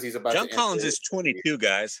is because he's about. John Collins is 22,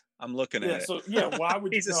 guys. I'm looking at it. So why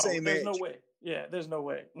would he's the same age? There's no way. Yeah, there's no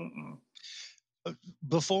way.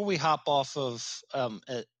 Before we hop off of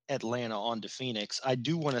Atlanta onto Phoenix, I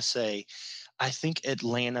do want to say I think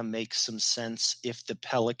Atlanta makes some sense if the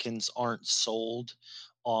Pelicans aren't sold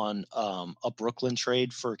on a Brooklyn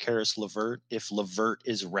trade for Karis LeVert. If LeVert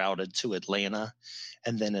is routed to Atlanta,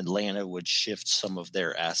 and then Atlanta would shift some of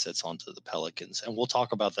their assets onto the Pelicans. And we'll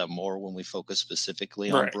talk about that more when we focus specifically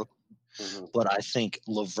on Brooklyn. Mm-hmm. But I think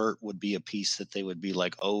LeVert would be a piece that they would be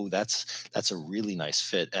like, oh, that's a really nice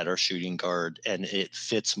fit at our shooting guard, and it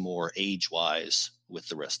fits more age-wise with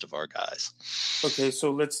the rest of our guys. Okay,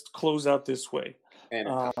 so let's close out this way. And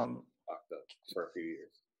Um, fucked up for a few years.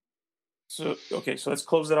 so let's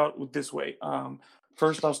close it out with this way.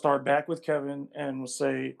 First, I'll start back with Kevin, and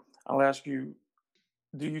I'll ask you,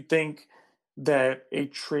 do you think that a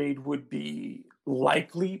trade would be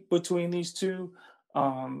likely between these two?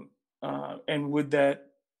 And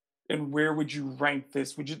where would you rank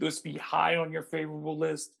this? Would this be high on your favorable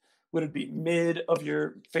list? Would it be mid of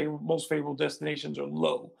your most favorable destinations, or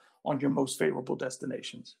low on your most favorable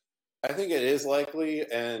destinations? I think it is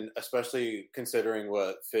likely, and especially considering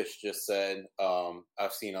what Fish just said,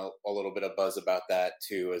 I've seen a little bit of buzz about that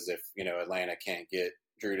too, as if, Atlanta can't get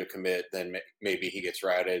Jrue to commit, then maybe he gets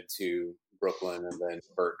routed to Brooklyn and then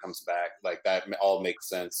Burt comes back. Like, that all makes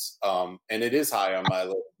sense. And it is high on my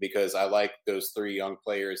list because I like those 3 young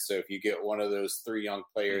players. So if you get one of those 3 young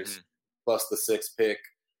players plus the 6th pick,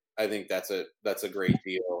 I think that's a great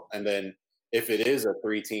deal. And then if it is a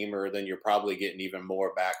 3-teamer, then you're probably getting even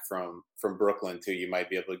more back from Brooklyn too. You might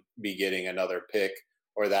be able to be getting another pick,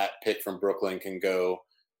 or that pick from Brooklyn can go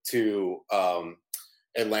to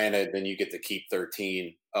Atlanta, then you get to keep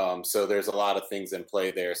 13. So there's a lot of things in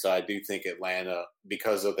play there. So I do think Atlanta,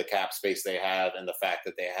 because of the cap space they have and the fact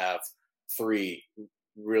that they have 3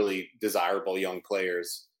 really desirable young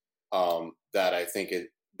players, that I think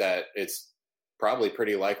that it's probably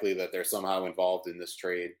pretty likely that they're somehow involved in this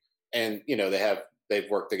trade. And, they've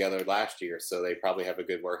worked together last year, so they probably have a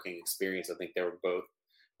good working experience. I think they were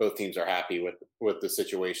both teams are happy with the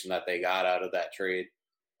situation that they got out of that trade.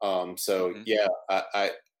 Yeah,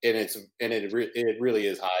 it really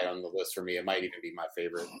is high on the list for me. It might even be my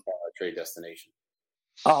favorite trade destination.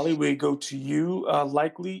 Ollie, we go to you.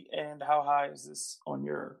 Likely, and how high is this on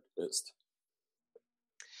your list?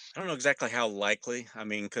 I don't know exactly how likely. I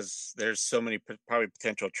mean, because there's so many probably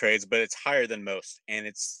potential trades, but it's higher than most, and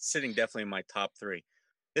it's sitting definitely in my top 3.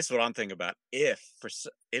 This is what I'm thinking about. If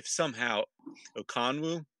somehow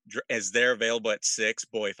Okonwu is there available at 6,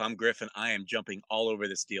 boy, if I'm Griffin, I am jumping all over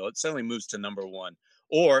this deal. It suddenly moves to number 1.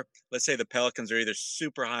 Or let's say the Pelicans are either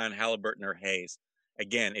super high on Halliburton or Hayes.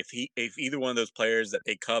 Again, if either one of those players that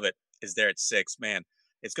they covet is there at 6, man,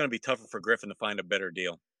 it's going to be tougher for Griffin to find a better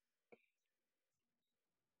deal.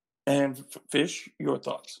 And Fish, your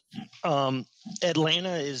thoughts?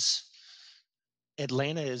 Atlanta is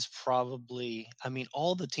probably,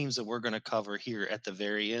 all the teams that we're going to cover here at the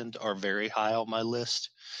very end are very high on my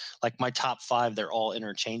list. Like, my top 5, they're all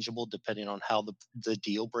interchangeable depending on how the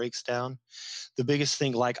deal breaks down. The biggest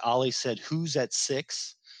thing, like Ollie said, who's at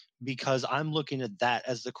 6? Because I'm looking at that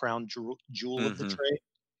as the crown jewel of the trade.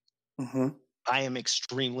 Mm-hmm. I am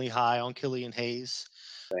extremely high on Killian Hayes.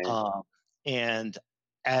 And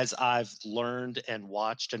as I've learned and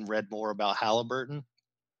watched and read more about Halliburton,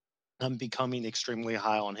 I'm becoming extremely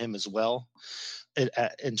high on him as well,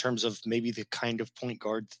 in terms of maybe the kind of point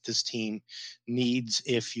guard that this team needs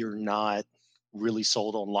if you're not really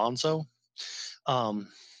sold on Lonzo. And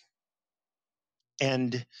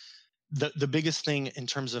the biggest thing in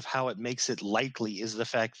terms of how it makes it likely is the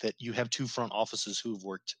fact that you have 2 front offices who've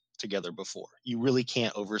worked together before. You really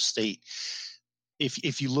can't overstate.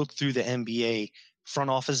 If you look through the NBA,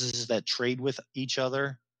 front offices that trade with each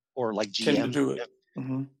other, or like GM, tend to do it.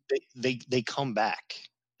 Mm-hmm. They come back.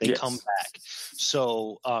 Come back.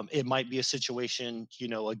 So it might be a situation,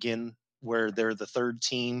 again, where they're the 3rd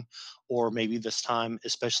team, or maybe this time,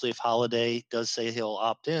 especially if Holiday does say he'll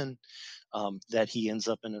opt in, that he ends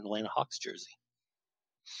up in an Atlanta Hawks jersey.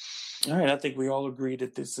 All right, I think we all agree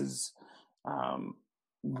that this is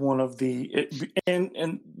one of the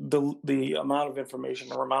amount of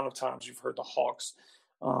information or amount of times you've heard the Hawks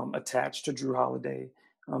attached to Jrue Holiday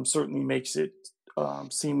certainly makes it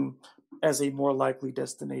seem as a more likely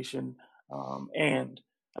destination. And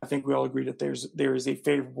I think we all agree that there is a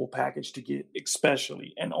favorable package to get,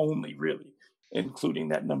 especially and only really including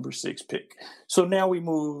that number 6 pick. So now we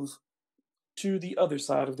move to the other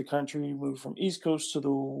side of the country. We move from East Coast to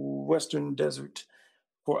the Western Desert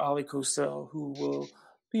for Ali Cosell, who will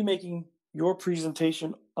be making your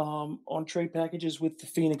presentation on trade packages with the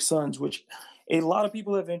Phoenix Suns, which a lot of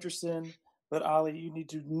people have interest in. But Ali, you need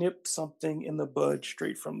to nip something in the bud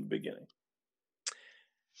straight from the beginning.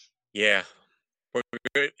 Yeah.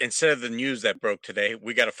 Instead of the news that broke today,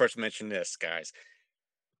 we got to first mention this, guys.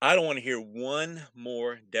 I don't want to hear one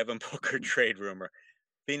more Devin Booker trade rumor.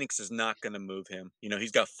 Phoenix is not going to move him.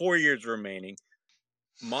 He's got 4 years remaining.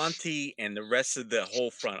 Monty and the rest of the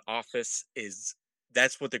whole front office is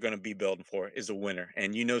that's what they're going to be building for, is a winner.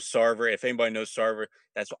 And Sarver, if anybody knows Sarver,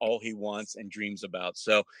 that's all he wants and dreams about.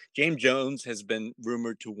 So James Jones has been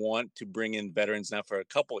rumored to want to bring in veterans now for a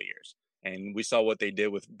couple of years. And we saw what they did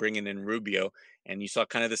with bringing in Rubio, and you saw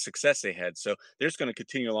kind of the success they had. So they're just going to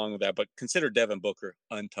continue along with that, but consider Devin Booker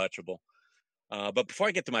untouchable. But before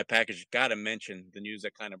I get to my package, got to mention the news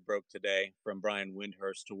that kind of broke today from Brian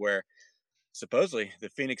Windhurst, to where supposedly the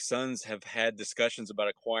Phoenix Suns have had discussions about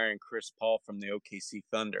acquiring Chris Paul from the OKC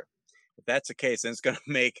Thunder. If that's the case, then it's going to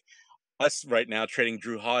make us right now trading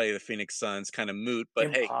Jrue Holiday to the Phoenix Suns kind of moot.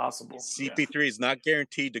 But impossible. Hey, CP3 is not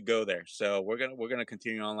guaranteed to go there, so we're gonna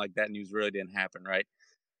continue on like that news really didn't happen, right?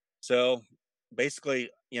 So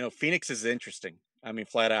basically, Phoenix is interesting. I mean,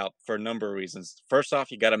 flat out, for a number of reasons. First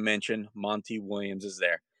off, you got to mention Monty Williams is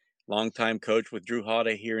there. Longtime coach with Jrue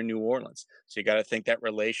Holiday here in New Orleans. So you got to think that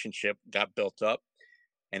relationship got built up.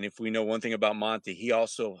 And if we know one thing about Monty, he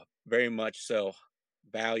also very much so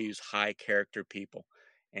values high character people.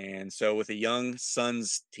 And so with a young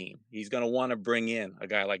Suns team, he's going to want to bring in a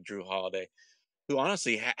guy like Jrue Holiday, who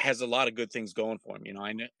honestly has a lot of good things going for him.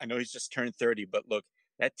 I know he's just turned 30, but look,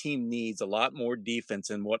 that team needs a lot more defense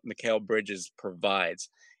than what Mikal Bridges provides.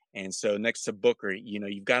 And so next to Booker,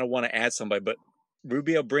 you've got to want to add somebody, but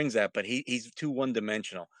Rubio brings that, but he's too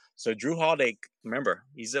one-dimensional. So Jrue Holiday, remember,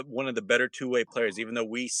 he's one of the better two-way players, even though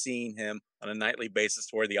we've seen him on a nightly basis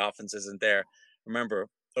where the offense isn't there. Remember,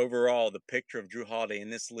 overall, the picture of Jrue Holiday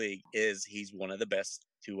in this league is he's one of the best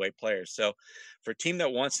two-way players. So for a team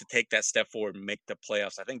that wants to take that step forward and make the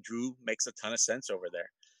playoffs, I think Jrue makes a ton of sense over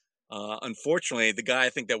there. Unfortunately, the guy I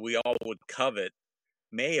think that we all would covet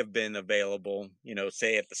may have been available,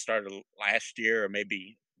 say at the start of last year or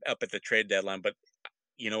maybe up at the trade deadline, but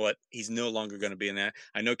you know what? He's no longer going to be in that.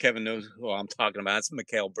 I know Kevin knows who I'm talking about. It's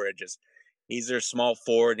Mikal Bridges. He's their small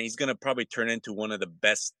forward, and he's going to probably turn into one of the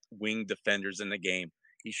best wing defenders in the game.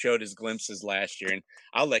 He showed his glimpses last year, and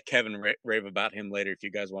I'll let Kevin rave about him later if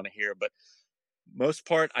you guys want to hear. But most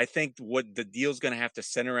part, I think what the deal's going to have to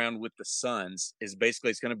center around with the Suns is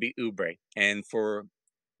basically it's going to be Oubre. And for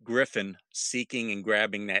Griffin seeking and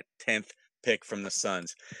grabbing that 10th pick from the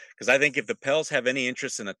Suns. Because I think if the Pels have any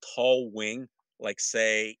interest in a tall wing, like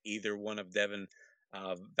say either one of Devin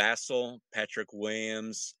Vassell, Patrick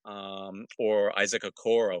Williams, or Isaac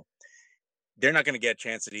Okoro, they're not going to get a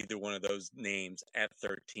chance at either one of those names at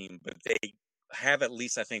 13, but they have at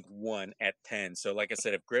least, I think, one at 10. So like I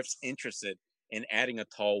said, if Griff's interested in adding a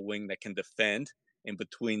tall wing that can defend in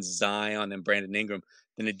between Zion and Brandon Ingram,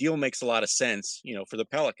 then the deal makes a lot of sense, for the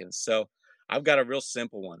Pelicans. So I've got a real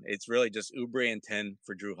simple one. It's really just Oubre and 10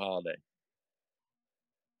 for Jrue Holiday.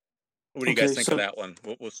 What do you guys think of that one?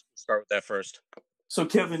 We'll start with that first. So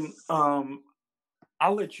Kevin,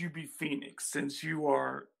 I'll let you be Phoenix, since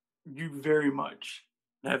you very much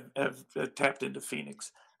have tapped into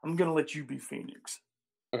Phoenix. I'm going to let you be Phoenix.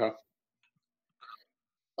 Okay.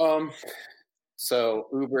 So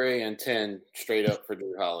Oubre and 10 straight up for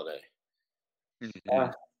Jrue Holiday.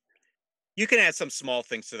 Mm-hmm. You can add some small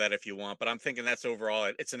things to that if you want, but I'm thinking that's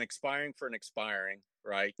overall. It's an expiring for an expiring,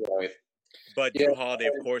 right? Right. But Jrue Holiday,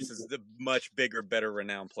 of course, is the much bigger, better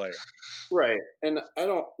renowned player. Right. And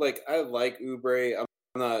I like Oubre. I'm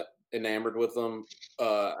not enamored with him.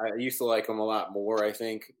 I used to like him a lot more, I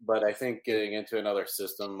think. But I think getting into another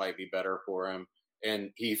system might be better for him.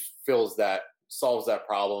 And he solves that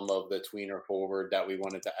problem of the tweener forward that we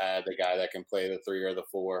wanted to add, the guy that can play the 3 or the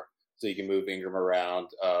 4. So you can move Ingram around.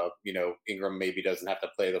 Ingram maybe doesn't have to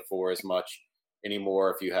play the 4 as much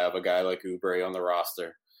anymore if you have a guy like Oubre on the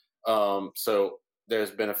roster. So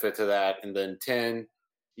there's benefit to that. And then 10,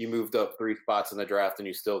 you moved up 3 spots in the draft and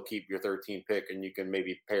you still keep your 13 pick, and you can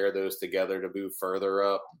maybe pair those together to move further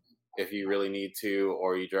up if you really need to,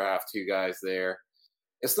 or you draft 2 guys there.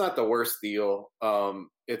 It's not the worst deal.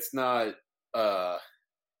 It's not,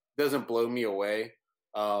 doesn't blow me away.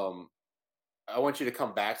 I want you to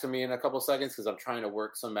come back to me in a couple seconds because I'm trying to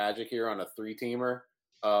work some magic here on a 3-teamer.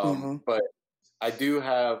 But I do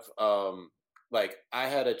have, I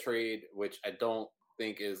had a trade, which I don't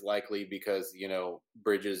think is likely because,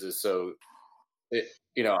 Bridges is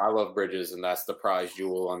I love Bridges, and that's the prize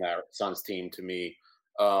jewel on that Suns team to me.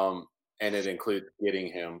 And it includes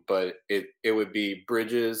getting him, but it would be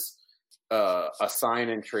Bridges, a sign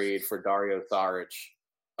and trade for Dario Saric,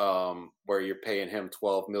 where you're paying him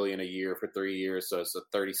 $12 million a year for 3 years. So it's a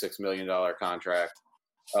 $36 million contract.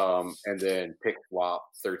 And then pick swap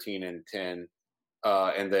 13 and 10.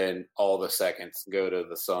 And then all the seconds go to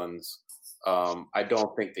the Suns. I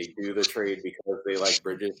don't think they do the trade because they like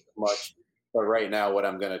Bridges much. But right now, what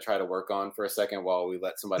I'm going to try to work on for a second while we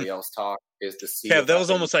let somebody else talk is to see Yeah, if that I was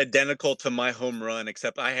can. almost identical to my home run,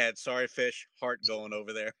 except I had Sorry Fish Heart going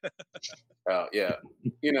over there. Yeah,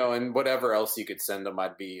 and whatever else you could send them,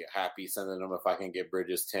 I'd be happy sending them if I can get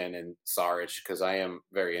Bridges 10 and Saric, because I am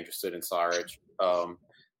very interested in Saric.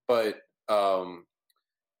 But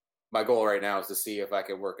my goal right now is to see if I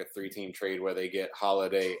can work a 3-team trade where they get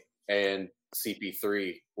Holiday and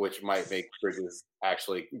CP3, which might make Bridges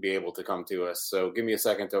actually be able to come to us. So give me a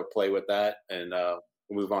second to play with that and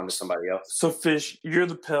move on to somebody else. So, Fish, you're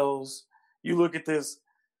the Pels. You look at this,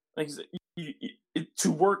 like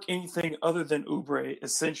to work anything other than Oubre,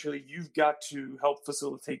 essentially, you've got to help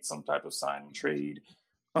facilitate some type of sign and trade.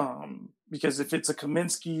 Because if it's a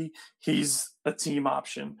Kaminsky, he's a team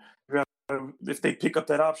option. If they pick up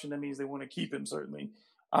that option, that means they want to keep him, certainly.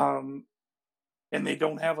 And they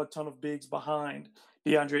don't have a ton of bigs behind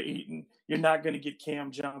DeAndre Ayton. You're not going to get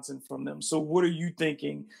Cam Johnson from them. So what are you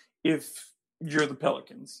thinking if you're the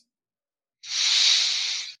Pelicans?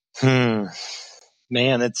 Man,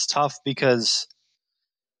 it's tough because,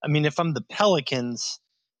 if I'm the Pelicans,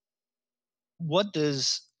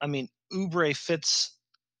 Oubre fits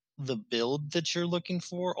the build that you're looking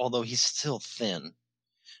for, although he's still thin.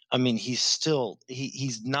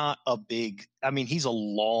 He's not a big, he's a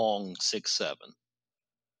long 6'7".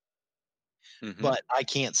 Mm-hmm. But I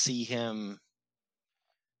can't see him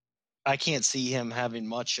having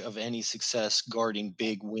much of any success guarding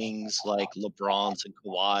big wings like LeBron's and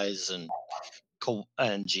Kawhi's and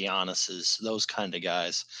Giannis's, those kind of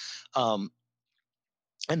guys. And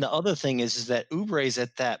the other thing is that Oubre's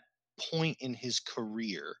at that point in his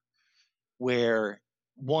career where,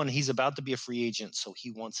 one, he's about to be a free agent, so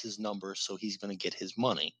he wants his number, so he's going to get his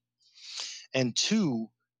money. And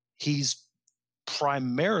two, he's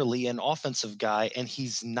primarily an offensive guy, and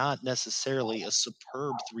he's not necessarily a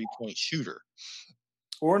superb three-point shooter.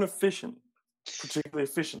 Or an particularly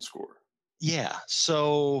efficient scorer. Yeah,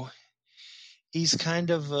 so he's kind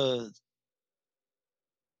of a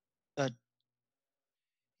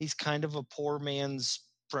poor man's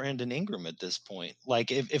Brandon Ingram at this point. Like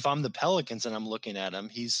if I'm the Pelicans and I'm looking at him,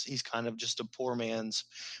 he's kind of just a poor man's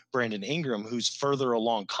Brandon Ingram, who's further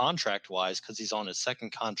along contract wise because he's on his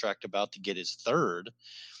second contract, about to get his third.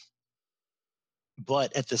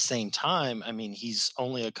 But at the same time, he's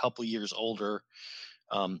only a couple years older.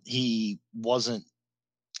 He wasn't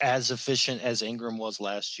as efficient as Ingram was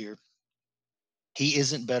last year. He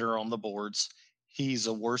isn't better on the boards. He's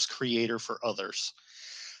a worse creator for others.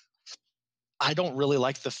 I don't really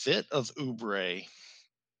like the fit of Oubre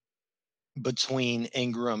between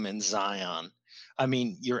Ingram and Zion.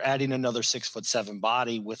 You're adding another 6'7"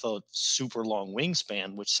 body with a super long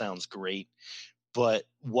wingspan, which sounds great. But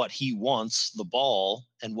what he wants, the ball,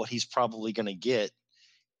 and what he's probably going to get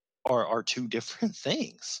are two different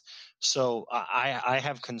things. So I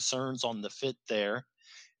have concerns on the fit there.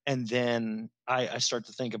 And then I start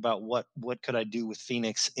to think about what could I do with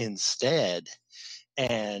Phoenix instead?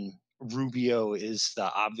 And Rubio is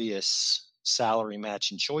the obvious salary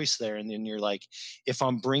matching choice there. And then you're like, if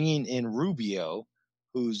I'm bringing in Rubio,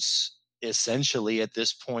 who's essentially at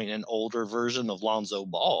this point an older version of Lonzo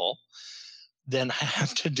Ball, then I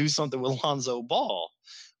have to do something with Lonzo Ball.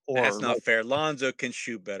 That's not fair. Lonzo can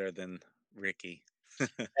shoot better than Ricky.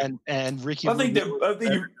 and Ricky. I think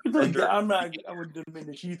I would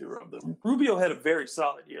diminish either of them. Rubio had a very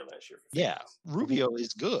solid year last year. Yeah, Rubio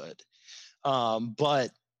is good, but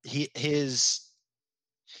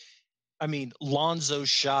Lonzo's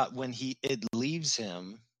shot when it leaves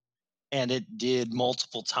him, and it did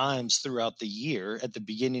multiple times throughout the year. At the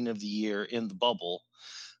beginning of the year in the bubble,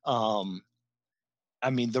 the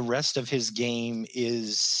rest of his game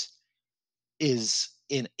is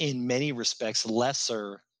in many respects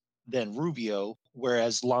lesser than Rubio,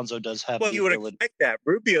 whereas Lonzo does have. Well, you would expect that.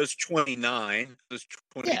 Rubio's 29, is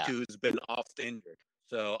 22, has been oft injured.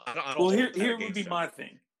 So I don't. Well, here would be my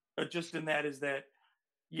thing. Just in that is that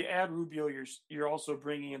you add Rubio, you're also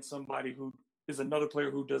bringing in somebody who is another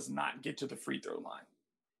player who does not get to the free throw line,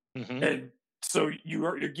 and so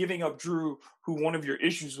you're giving up Jrue, who one of your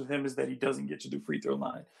issues with him is that he doesn't get to the free throw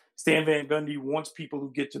line. Stan Van Gundy wants people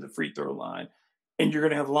who get to the free throw line. And you're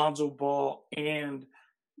going to have Lonzo Ball and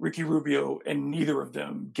Ricky Rubio, and neither of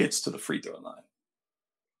them gets to the free throw line.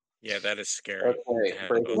 Yeah, that is scary.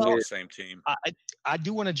 Both on the same team. I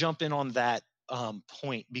do want to jump in on that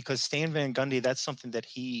point because Stan Van Gundy, that's something that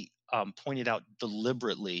he pointed out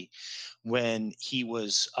deliberately when he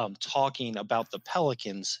was talking about the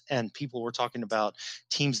Pelicans, and people were talking about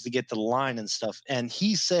teams to get to the line and stuff. And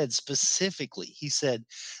he said specifically,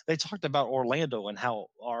 they talked about Orlando and how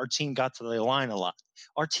our team got to the line a lot.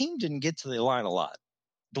 Our team didn't get to the line a lot.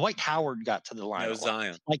 Dwight Howard got to the line. No, a lot.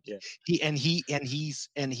 Zion. Like yeah. he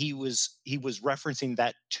was referencing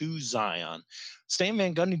that to Zion. Stan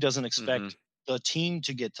Van Gundy doesn't expect the team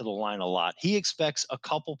to get to the line a lot. He expects a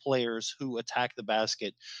couple players who attack the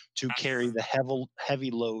basket to carry the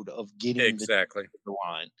heavy load of getting exactly the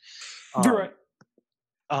line. You're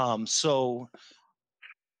right. So,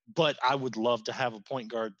 but I would love to have a point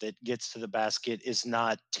guard that gets to the basket, is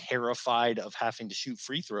not terrified of having to shoot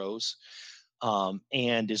free throws,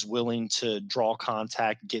 and is willing to draw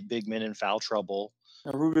contact, get big men in foul trouble.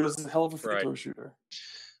 Now, Rubio's a hell of a free throw shooter.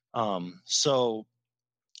 So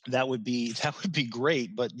that would be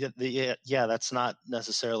great, but that's not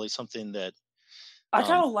necessarily something that I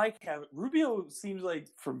kind of like having Rubio. Seems like,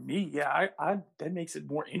 for me, I that makes it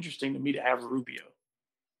more interesting to me to have Rubio.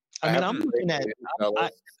 I mean, I'm looking at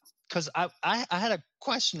because I had a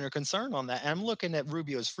question or concern on that, and I'm looking at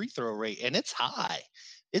Rubio's free throw rate, and it's high.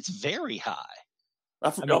 It's very high.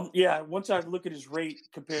 Once I look at his rate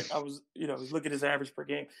compared, I was looking at his average per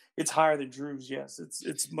game. It's higher than Jrue's. Yes,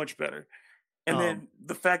 it's much better. And then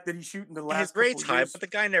the fact that he's shooting the last his rate's high, years, but the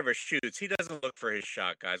guy never shoots. He doesn't look for his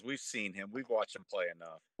shot, guys. We've seen him. We've watched him play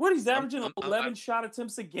enough. What, he's averaging 11 shot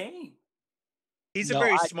attempts a game. He's a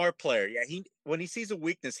very smart player. Yeah, when he sees a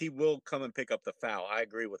weakness, he will come and pick up the foul. I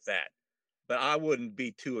agree with that. But I wouldn't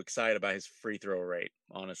be too excited about his free throw rate,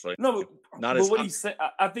 honestly. No, but what he's saying,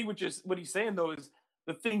 I think what he's saying though is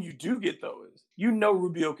the thing you do get though is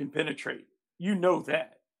Rubio can penetrate. You know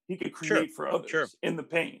that he can create for others in the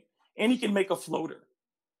paint, and he can make a floater.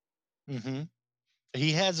 Mm-hmm.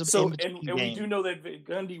 He has and we do know that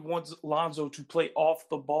Gundy wants Lonzo to play off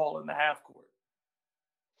the ball in the half court.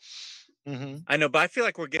 Mm-hmm. I know, but I feel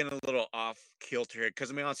like we're getting a little off kilter here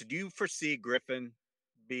because, I mean, honestly, do you foresee Griffin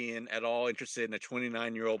being at all interested in a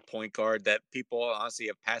 29-year-old point guard that people honestly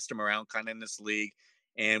have passed him around kind of in this league?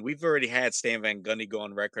 And we've already had Stan Van Gundy go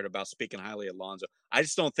on record about speaking highly of Lonzo. I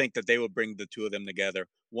just don't think that they would bring the two of them together.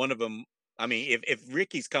 One of them, I mean, if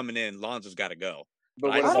Ricky's coming in, Lonzo's got to go.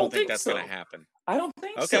 But I don't think that's going to happen. I don't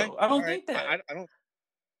think so. I don't think that.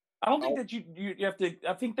 I don't think that you have to.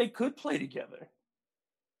 I think they could play together.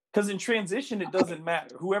 Because in transition, it doesn't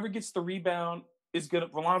matter. Whoever gets the rebound is going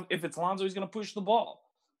to. If it's Lonzo, he's going to push the ball.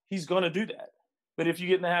 He's going to do that. But if you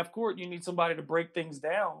get in the half court, you need somebody to break things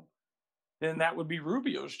down. Then that would be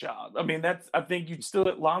Rubio's job. I mean, I think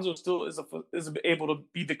Lonzo still is able to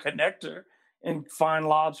be the connector and find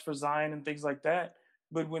lobs for Zion and things like that.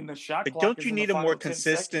 But when the shot clock don't is you in need the a final more 10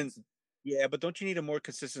 consistent? seconds, Yeah, but don't you need a more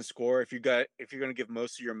consistent scorer if you're going to give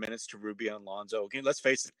most of your minutes to Rubio and Lonzo? Okay, let's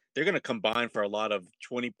face it, they're going to combine for a lot of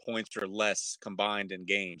 20 points or less combined in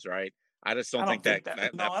games, right? I just don't think that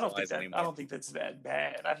flies anymore. I don't think that's that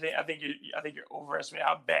bad. I think you're overestimating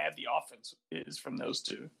how bad the offense is from those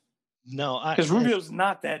two. No, because Rubio's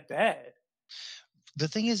not that bad. The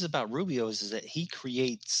thing is about Rubio is that he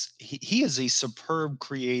creates. He is a superb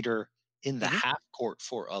creator in the half court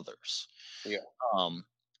for others. Yeah.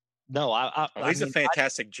 No, he's a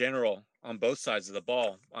fantastic general on both sides of the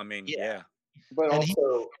ball. I mean, yeah. But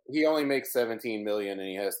also, he only makes $17 million, and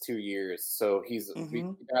he has 2 years. So he's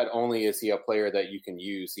not only is he a player that you can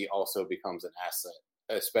use, he also becomes an asset,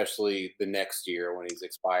 especially the next year when he's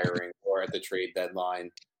expiring or at the trade deadline.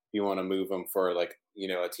 You want to move him for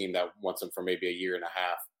a team that wants him for maybe a year and a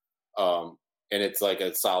half, and it's like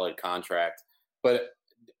a solid contract. But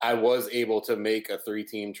I was able to make a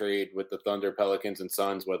 3-team trade with the Thunder, Pelicans, and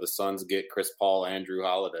Suns, where the Suns get Chris Paul and Jrue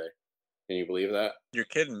Holiday. Can you believe that? You're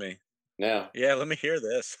kidding me. No. Yeah, let me hear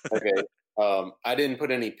this. Okay. I didn't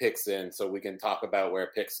put any picks in, so we can talk about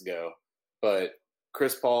where picks go. But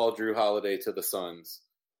Chris Paul, Jrue Holiday to the Suns.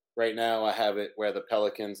 Right now, I have it where the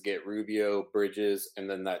Pelicans get Rubio, Bridges, and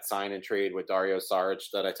then that sign and trade with Dario Saric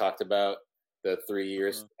that I talked about. The 3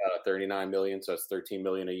 years, $39 million, so it's $13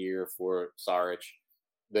 million a year for Saric.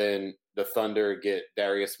 Then the Thunder get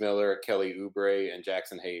Darius Miller, Kelly Oubre, and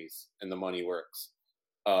Jackson Hayes, and the money works.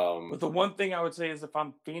 But the one thing I would say is if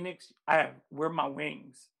I'm Phoenix, where are my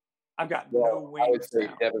wings? I've got no wings. I would say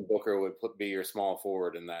now. Devin Booker would be your small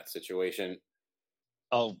forward in that situation.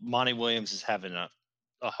 Oh, Monty Williams is having a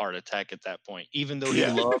heart attack at that point, even though he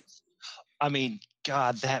loves. I mean,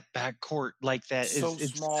 God, that backcourt like that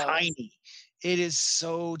it's tiny. It is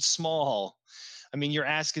so small. I mean, you're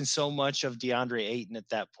asking so much of DeAndre Ayton at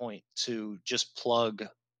that point to just plug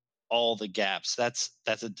all the gaps, that's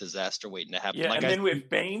a disaster waiting to happen. Yeah, Like, and then if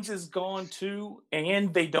Baines is gone too,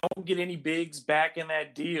 and they don't get any bigs back in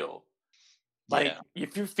that deal, like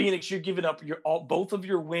if you're Phoenix, you're giving up both of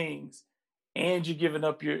your wings, and you're giving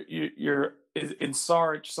up your in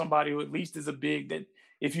Sarge, somebody who at least is a big that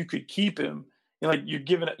if you could keep him, like you're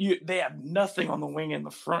giving up. They have nothing on the wing in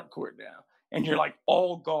the front court now, and you're like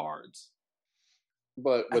all guards.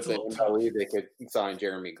 But with the MLE, they could sign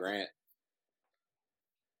Jeremy Grant,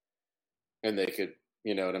 and they could,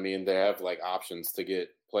 you know what I mean? They have like options to get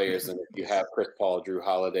players, and if you have Chris Paul, Jrue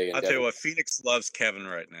Holiday, and I'll tell you what, Phoenix loves Kevin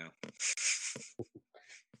right now.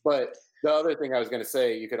 But the other thing I was going to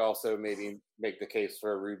say, you could also maybe make the case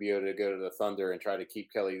for Rubio to go to the Thunder and try to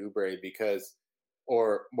keep Kelly Oubre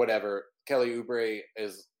or whatever. Kelly Oubre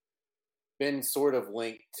has been sort of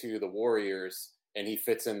linked to the Warriors, and he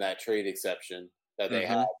fits in that trade exception that they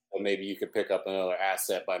have. So maybe you could pick up another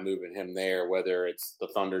asset by moving him there, whether it's the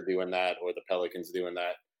Thunder doing that or the Pelicans doing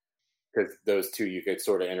that, because those two you could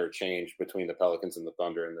sort of interchange between the Pelicans and the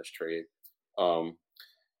Thunder in this trade.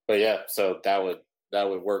 But yeah, so that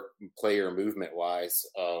would work player movement wise,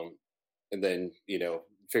 and then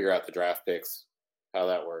figure out the draft picks, how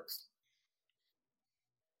that works.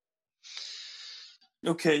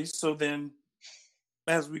 Okay, so then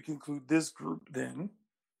as we conclude this group, then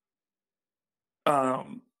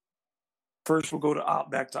first we'll go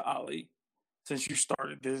back to Ali. Since you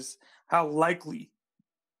started this, how likely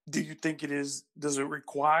do you think it is? Does it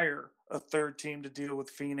require a third team to deal with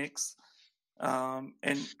Phoenix?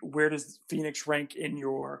 And where does Phoenix rank in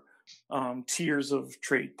your tiers of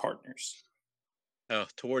trade partners? Oh,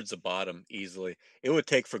 towards the bottom, easily. It would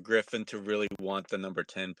take for Griffin to really want the number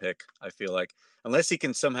 10 pick, I feel like. Unless he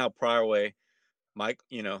can somehow pry away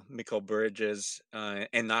Mikal Bridges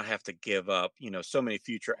and not have to give up, so many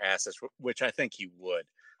future assets, which I think he would.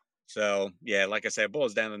 So, yeah, like I said, it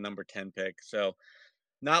boils down to number 10 pick. So,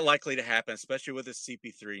 not likely to happen, especially with the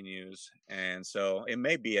CP3 news. And so it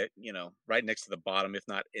may be right next to the bottom, if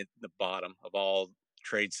not at the bottom of all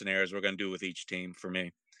trade scenarios we're going to do with each team for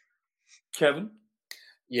me. Kevin?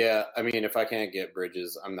 Yeah, I mean, if I can't get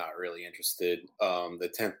Bridges, I'm not really interested. The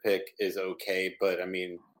 10th pick is okay, but I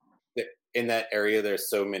mean, in that area, there's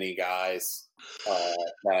so many guys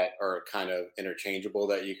that are kind of interchangeable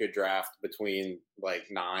that you could draft between like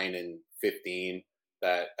 9 and 15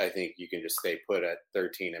 that I think you can just stay put at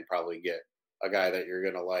 13 and probably get a guy that you're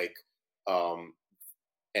going to like.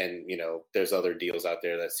 And, there's other deals out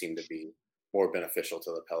there that seem to be more beneficial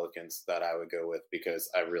to the Pelicans that I would go with, because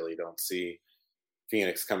I really don't see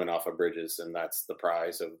Phoenix coming off of Bridges, and that's the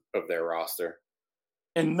prize of their roster.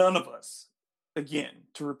 And none of us, again,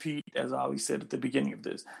 to repeat, as Ali said at the beginning of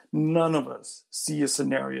this, none of us see a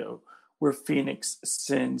scenario where Phoenix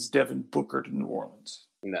sends Devin Booker to New Orleans.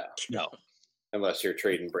 No. Unless you're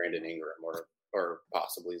trading Brandon Ingram or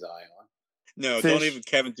possibly Zion. No, Fish. Don't even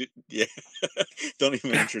Kevin. Don't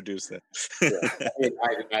even introduce that.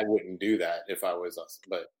 I wouldn't do that if I was us,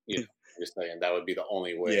 but I'm just saying that would be the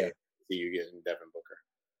only way to see you getting Devin Booker.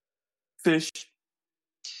 Fish.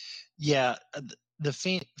 Yeah, the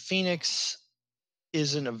Phoenix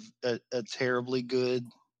isn't a terribly good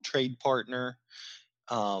trade partner,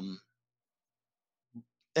 and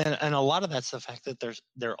a lot of that's the fact that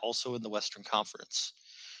they're also in the Western Conference.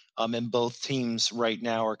 And both teams right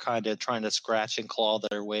now are kind of trying to scratch and claw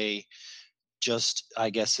their way just,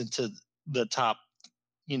 I guess, into the top,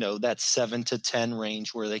 that 7 to 10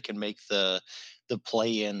 range where they can make the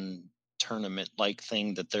play-in tournament like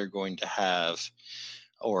thing that they're going to have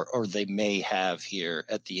or they may have here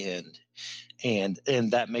at the end. And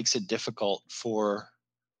that makes it difficult for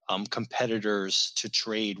competitors to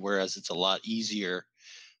trade, whereas it's a lot easier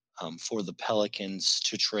for the Pelicans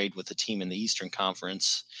to trade with a team in the Eastern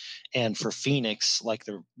Conference, and for Phoenix, like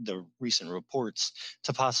the recent reports,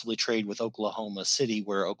 to possibly trade with Oklahoma City,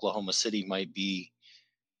 where Oklahoma City might be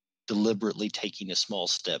deliberately taking a small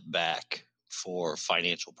step back for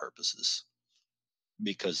financial purposes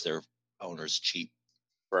because their owner's cheap.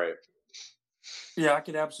 Right. Yeah, I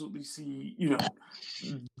could absolutely see,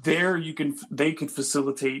 they could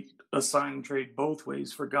facilitate a sign and trade both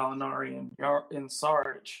ways for Gallinari and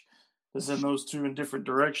Sarge, to send those two in different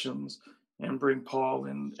directions and bring Paul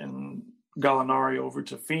and Gallinari over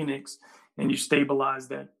to Phoenix, and you stabilize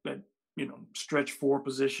that stretch 4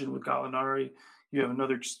 position with Gallinari. You have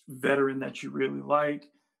another veteran that you really like,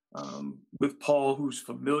 with Paul, who's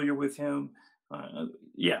familiar with him.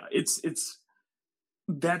 It's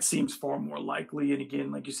that seems far more likely. And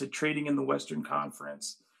again, like you said, trading in the Western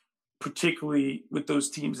Conference, particularly with those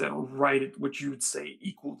teams that are right at what you would say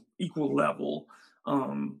equal level,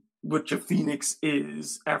 which a Phoenix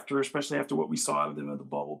is especially after what we saw of them in the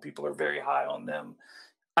bubble. People are very high on them.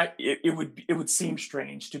 It would seem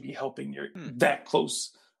strange to be helping that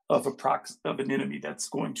close of an enemy that's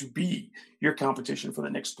going to be your competition for the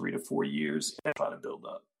next 3 to 4 years and try to build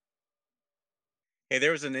up. Hey,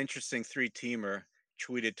 there was an interesting 3-teamer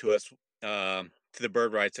tweeted to us to the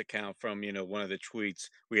Bird Rights account from one of the tweets.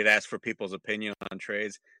 We had asked for people's opinion on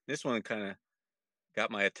trades. This one kind of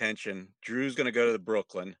got my attention. Jrue's going to go to the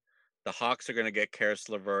Brooklyn. The Hawks are going to get Karis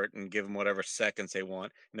LeVert and give them whatever seconds they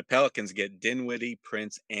want. And the Pelicans get Dinwiddie,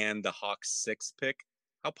 Prince, and the Hawks' 6th pick.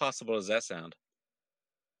 How possible does that sound?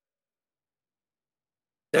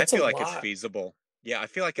 I feel like it's feasible. Yeah, I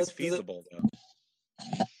feel like it's feasible, though.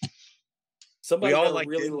 We all like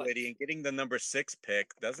Dinwiddie, and getting the number 6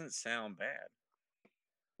 pick doesn't sound bad.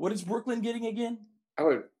 What is Brooklyn getting again?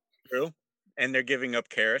 True. And they're giving up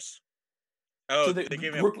Karis. Oh, so they're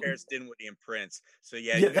giving up Karis, Dinwiddie, and Prince. So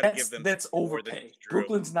you gotta give them. That's overpay.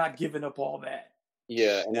 Brooklyn's not giving up all that.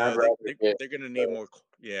 Yeah, and they're gonna need more.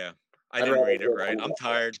 Yeah, I didn't read it right. I'm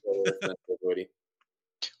tired.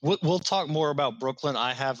 We'll talk more about Brooklyn.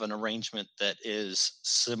 I have an arrangement that is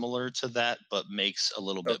similar to that, but makes a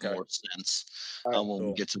little bit more sense when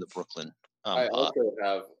we get to the Brooklyn. I also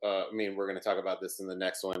have, we're going to talk about this in the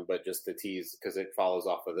next one, but just to tease, because it follows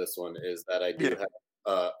off of this one, is that I do have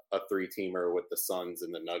a 3-teamer with the Suns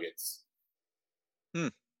and the Nuggets.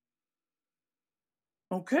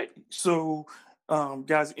 Okay. So,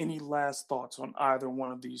 guys, any last thoughts on either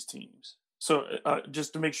one of these teams? So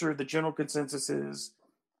just to make sure the general consensus is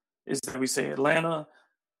that we say Atlanta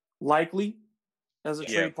likely as a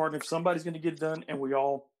trade partner if somebody's going to get done, and we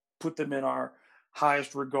all put them in our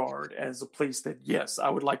highest regard as a place that, yes, I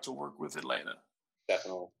would like to work with Atlanta.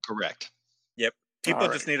 Definitely. Correct. Yep. People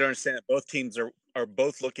just need to understand that both teams are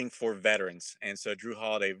both looking for veterans. And so Jrue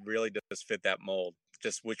Holiday really does fit that mold.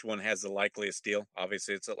 Just which one has the likeliest deal?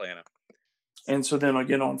 Obviously, it's Atlanta. And so then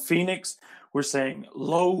again on Phoenix, we're saying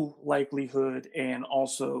low likelihood and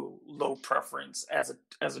also low preference as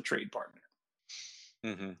a trade partner.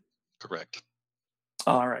 Mm-hmm. Correct.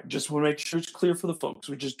 All right. Just want to make sure it's clear for the folks.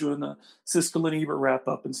 We're just doing the Siskel and Ebert wrap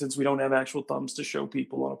up. And since we don't have actual thumbs to show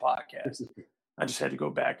people on a podcast, I just had to go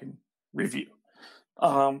back and review.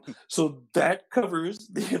 So that covers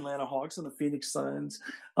the Atlanta Hawks and the Phoenix Suns.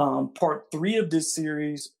 Part 3 of this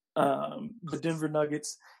series, the Denver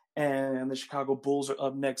Nuggets and the Chicago Bulls are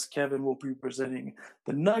up next. Kevin will be presenting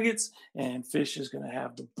the Nuggets, and Fish is going to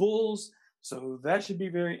have the Bulls. So that should be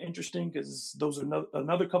very interesting because those are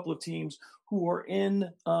another couple of teams who are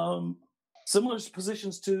in similar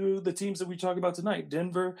positions to the teams that we talk about tonight.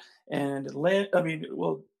 Denver and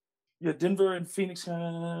Atlanta. Denver and Phoenix.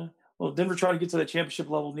 Denver trying to get to that championship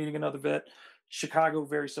level, needing another vet. Chicago,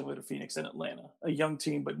 very similar to Phoenix and Atlanta. A young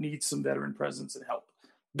team, but needs some veteran presence and help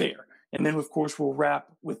there. And then, of course, we'll wrap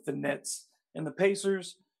with the Nets and the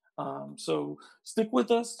Pacers. So stick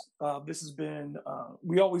with us. This has been,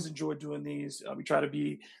 we always enjoy doing these. We try to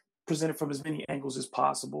be presented from as many angles as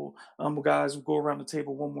possible. Guys, we'll go around the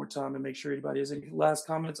table one more time and make sure anybody has any last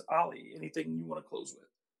comments. Ali, anything you want to close with?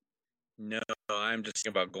 No, I'm just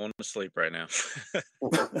thinking about going to sleep right now.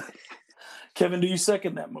 Kevin, do you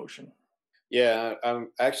second that motion? Yeah, I'm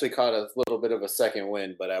actually caught a little bit of a second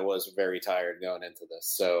wind, but I was very tired going into this.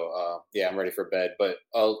 So, I'm ready for bed. But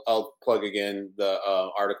I'll plug again the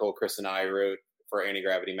article Chris and I wrote for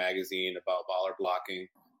Anti-Gravity Magazine about baller blocking.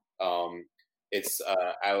 It's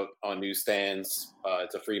out on newsstands.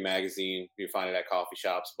 It's a free magazine. You can find it at coffee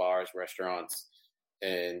shops, bars, restaurants.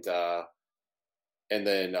 And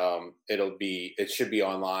then it should be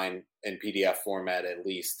online in PDF format at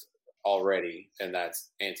least already, and that's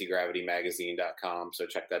antigravitymagazine.com. So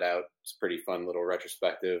check that out. It's a pretty fun little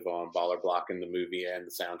retrospective on baller blocking, the movie and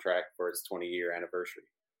the soundtrack for its 20-year anniversary.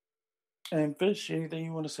 And Fish, anything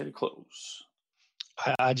you want to say to close?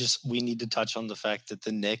 We need to touch on the fact that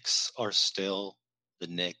the Knicks are still the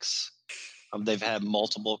Knicks. They've had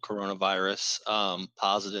multiple coronavirus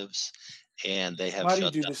positives, and they have. Why do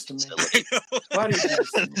you do this to me? Why do you do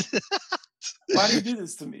this to me? Why do you do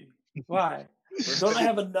this to me? Why? Don't I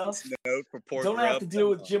have enough? Don't I have to deal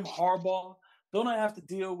with Jim Harbaugh? Don't I have to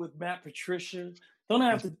deal with Matt Patricia?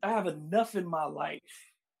 I have enough in my life,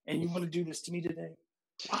 and you want to do this to me today?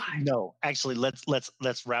 Why? No, actually, let's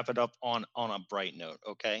wrap it up on a bright note,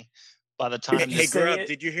 okay? By the time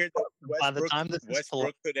did you hear that? By the time that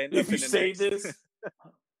Westbrook could end up if you say this,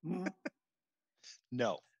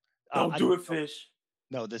 no, don't do it, Fish.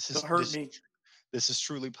 No, this is don't hurt me. This is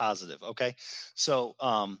truly positive. Okay, so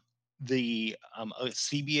the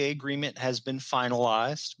CBA agreement has been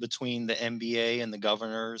finalized between the NBA and the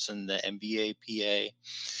governors and the NBA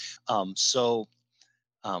PA. So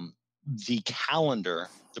The calendar,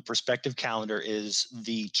 the prospective calendar, is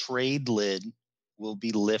the trade lid will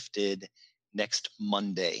be lifted next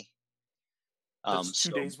Monday. That's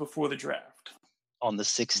 2 days before the draft. On the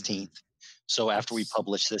 16th. So after we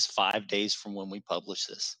publish this, 5 days from when we publish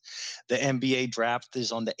this. The NBA draft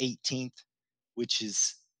is on the 18th, which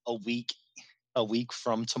is a week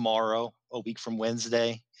from tomorrow, a week from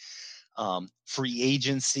Wednesday. Free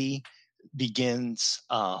agency begins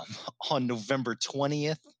on November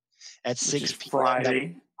 20th at 6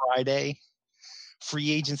 p.m. Friday.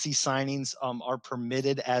 Free agency signings are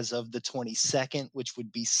permitted as of the 22nd, which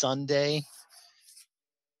would be Sunday.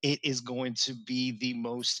 It is going to be the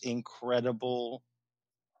most incredible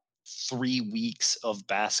 3 weeks of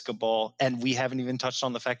basketball. And we haven't even touched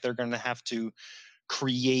on the fact they're going to have to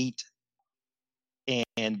create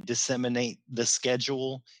and disseminate the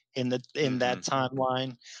schedule in that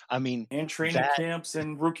timeline. I mean, and training camps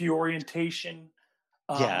and rookie orientation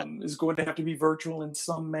is going to have to be virtual in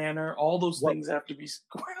some manner. All those things have to be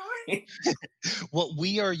going on. What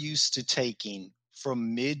we are used to taking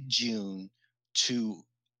from mid-June to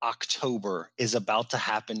October is about to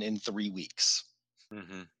happen in 3 weeks.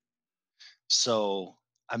 So,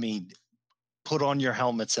 I mean, put on your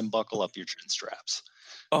helmets and buckle up your chin straps.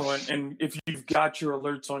 Oh, and if you've got your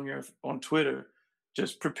alerts on Twitter,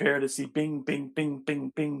 just prepare to see bing, bing, bing,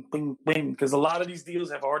 bing, bing, bing, bing, because a lot of these deals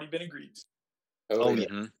have already been agreed.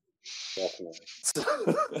 Definitely.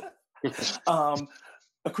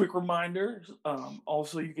 A quick reminder,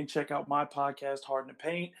 also you can check out my podcast, Hard to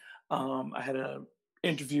Paint. I had an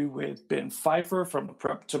interview with Ben Pfeiffer from the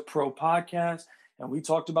Prep to Pro podcast, and we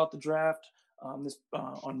talked about the draft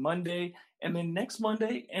on Monday. And then next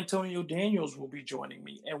Monday, Antonio Daniels will be joining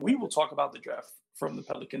me, and we will talk about the draft from the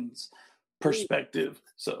Pelicans perspective.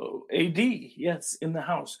 So AD, yes, in the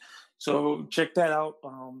house. So check that out,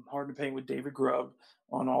 Hard to Paint with David Grubb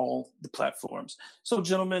on all the platforms. So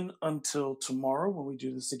gentlemen, until tomorrow when we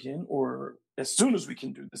do this again, or as soon as we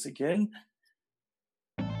can do this again,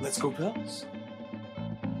 let's go Pels.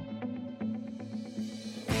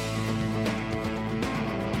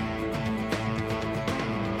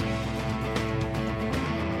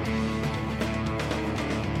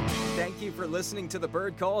 Thank you for listening to the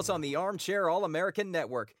Bird Calls on the Armchair All-American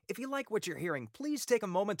Network. If you like what you're hearing, please take a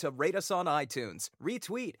moment to rate us on iTunes,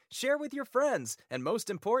 retweet, share with your friends, and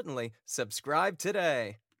most importantly, subscribe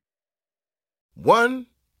today. 1,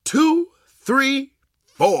 2, 3,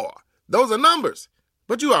 4. Those are numbers,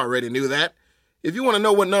 but you already knew that. If you want to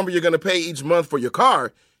know what number you're going to pay each month for your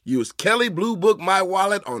car, use Kelley Blue Book My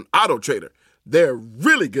Wallet on AutoTrader. They're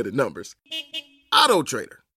really good at numbers. AutoTrader.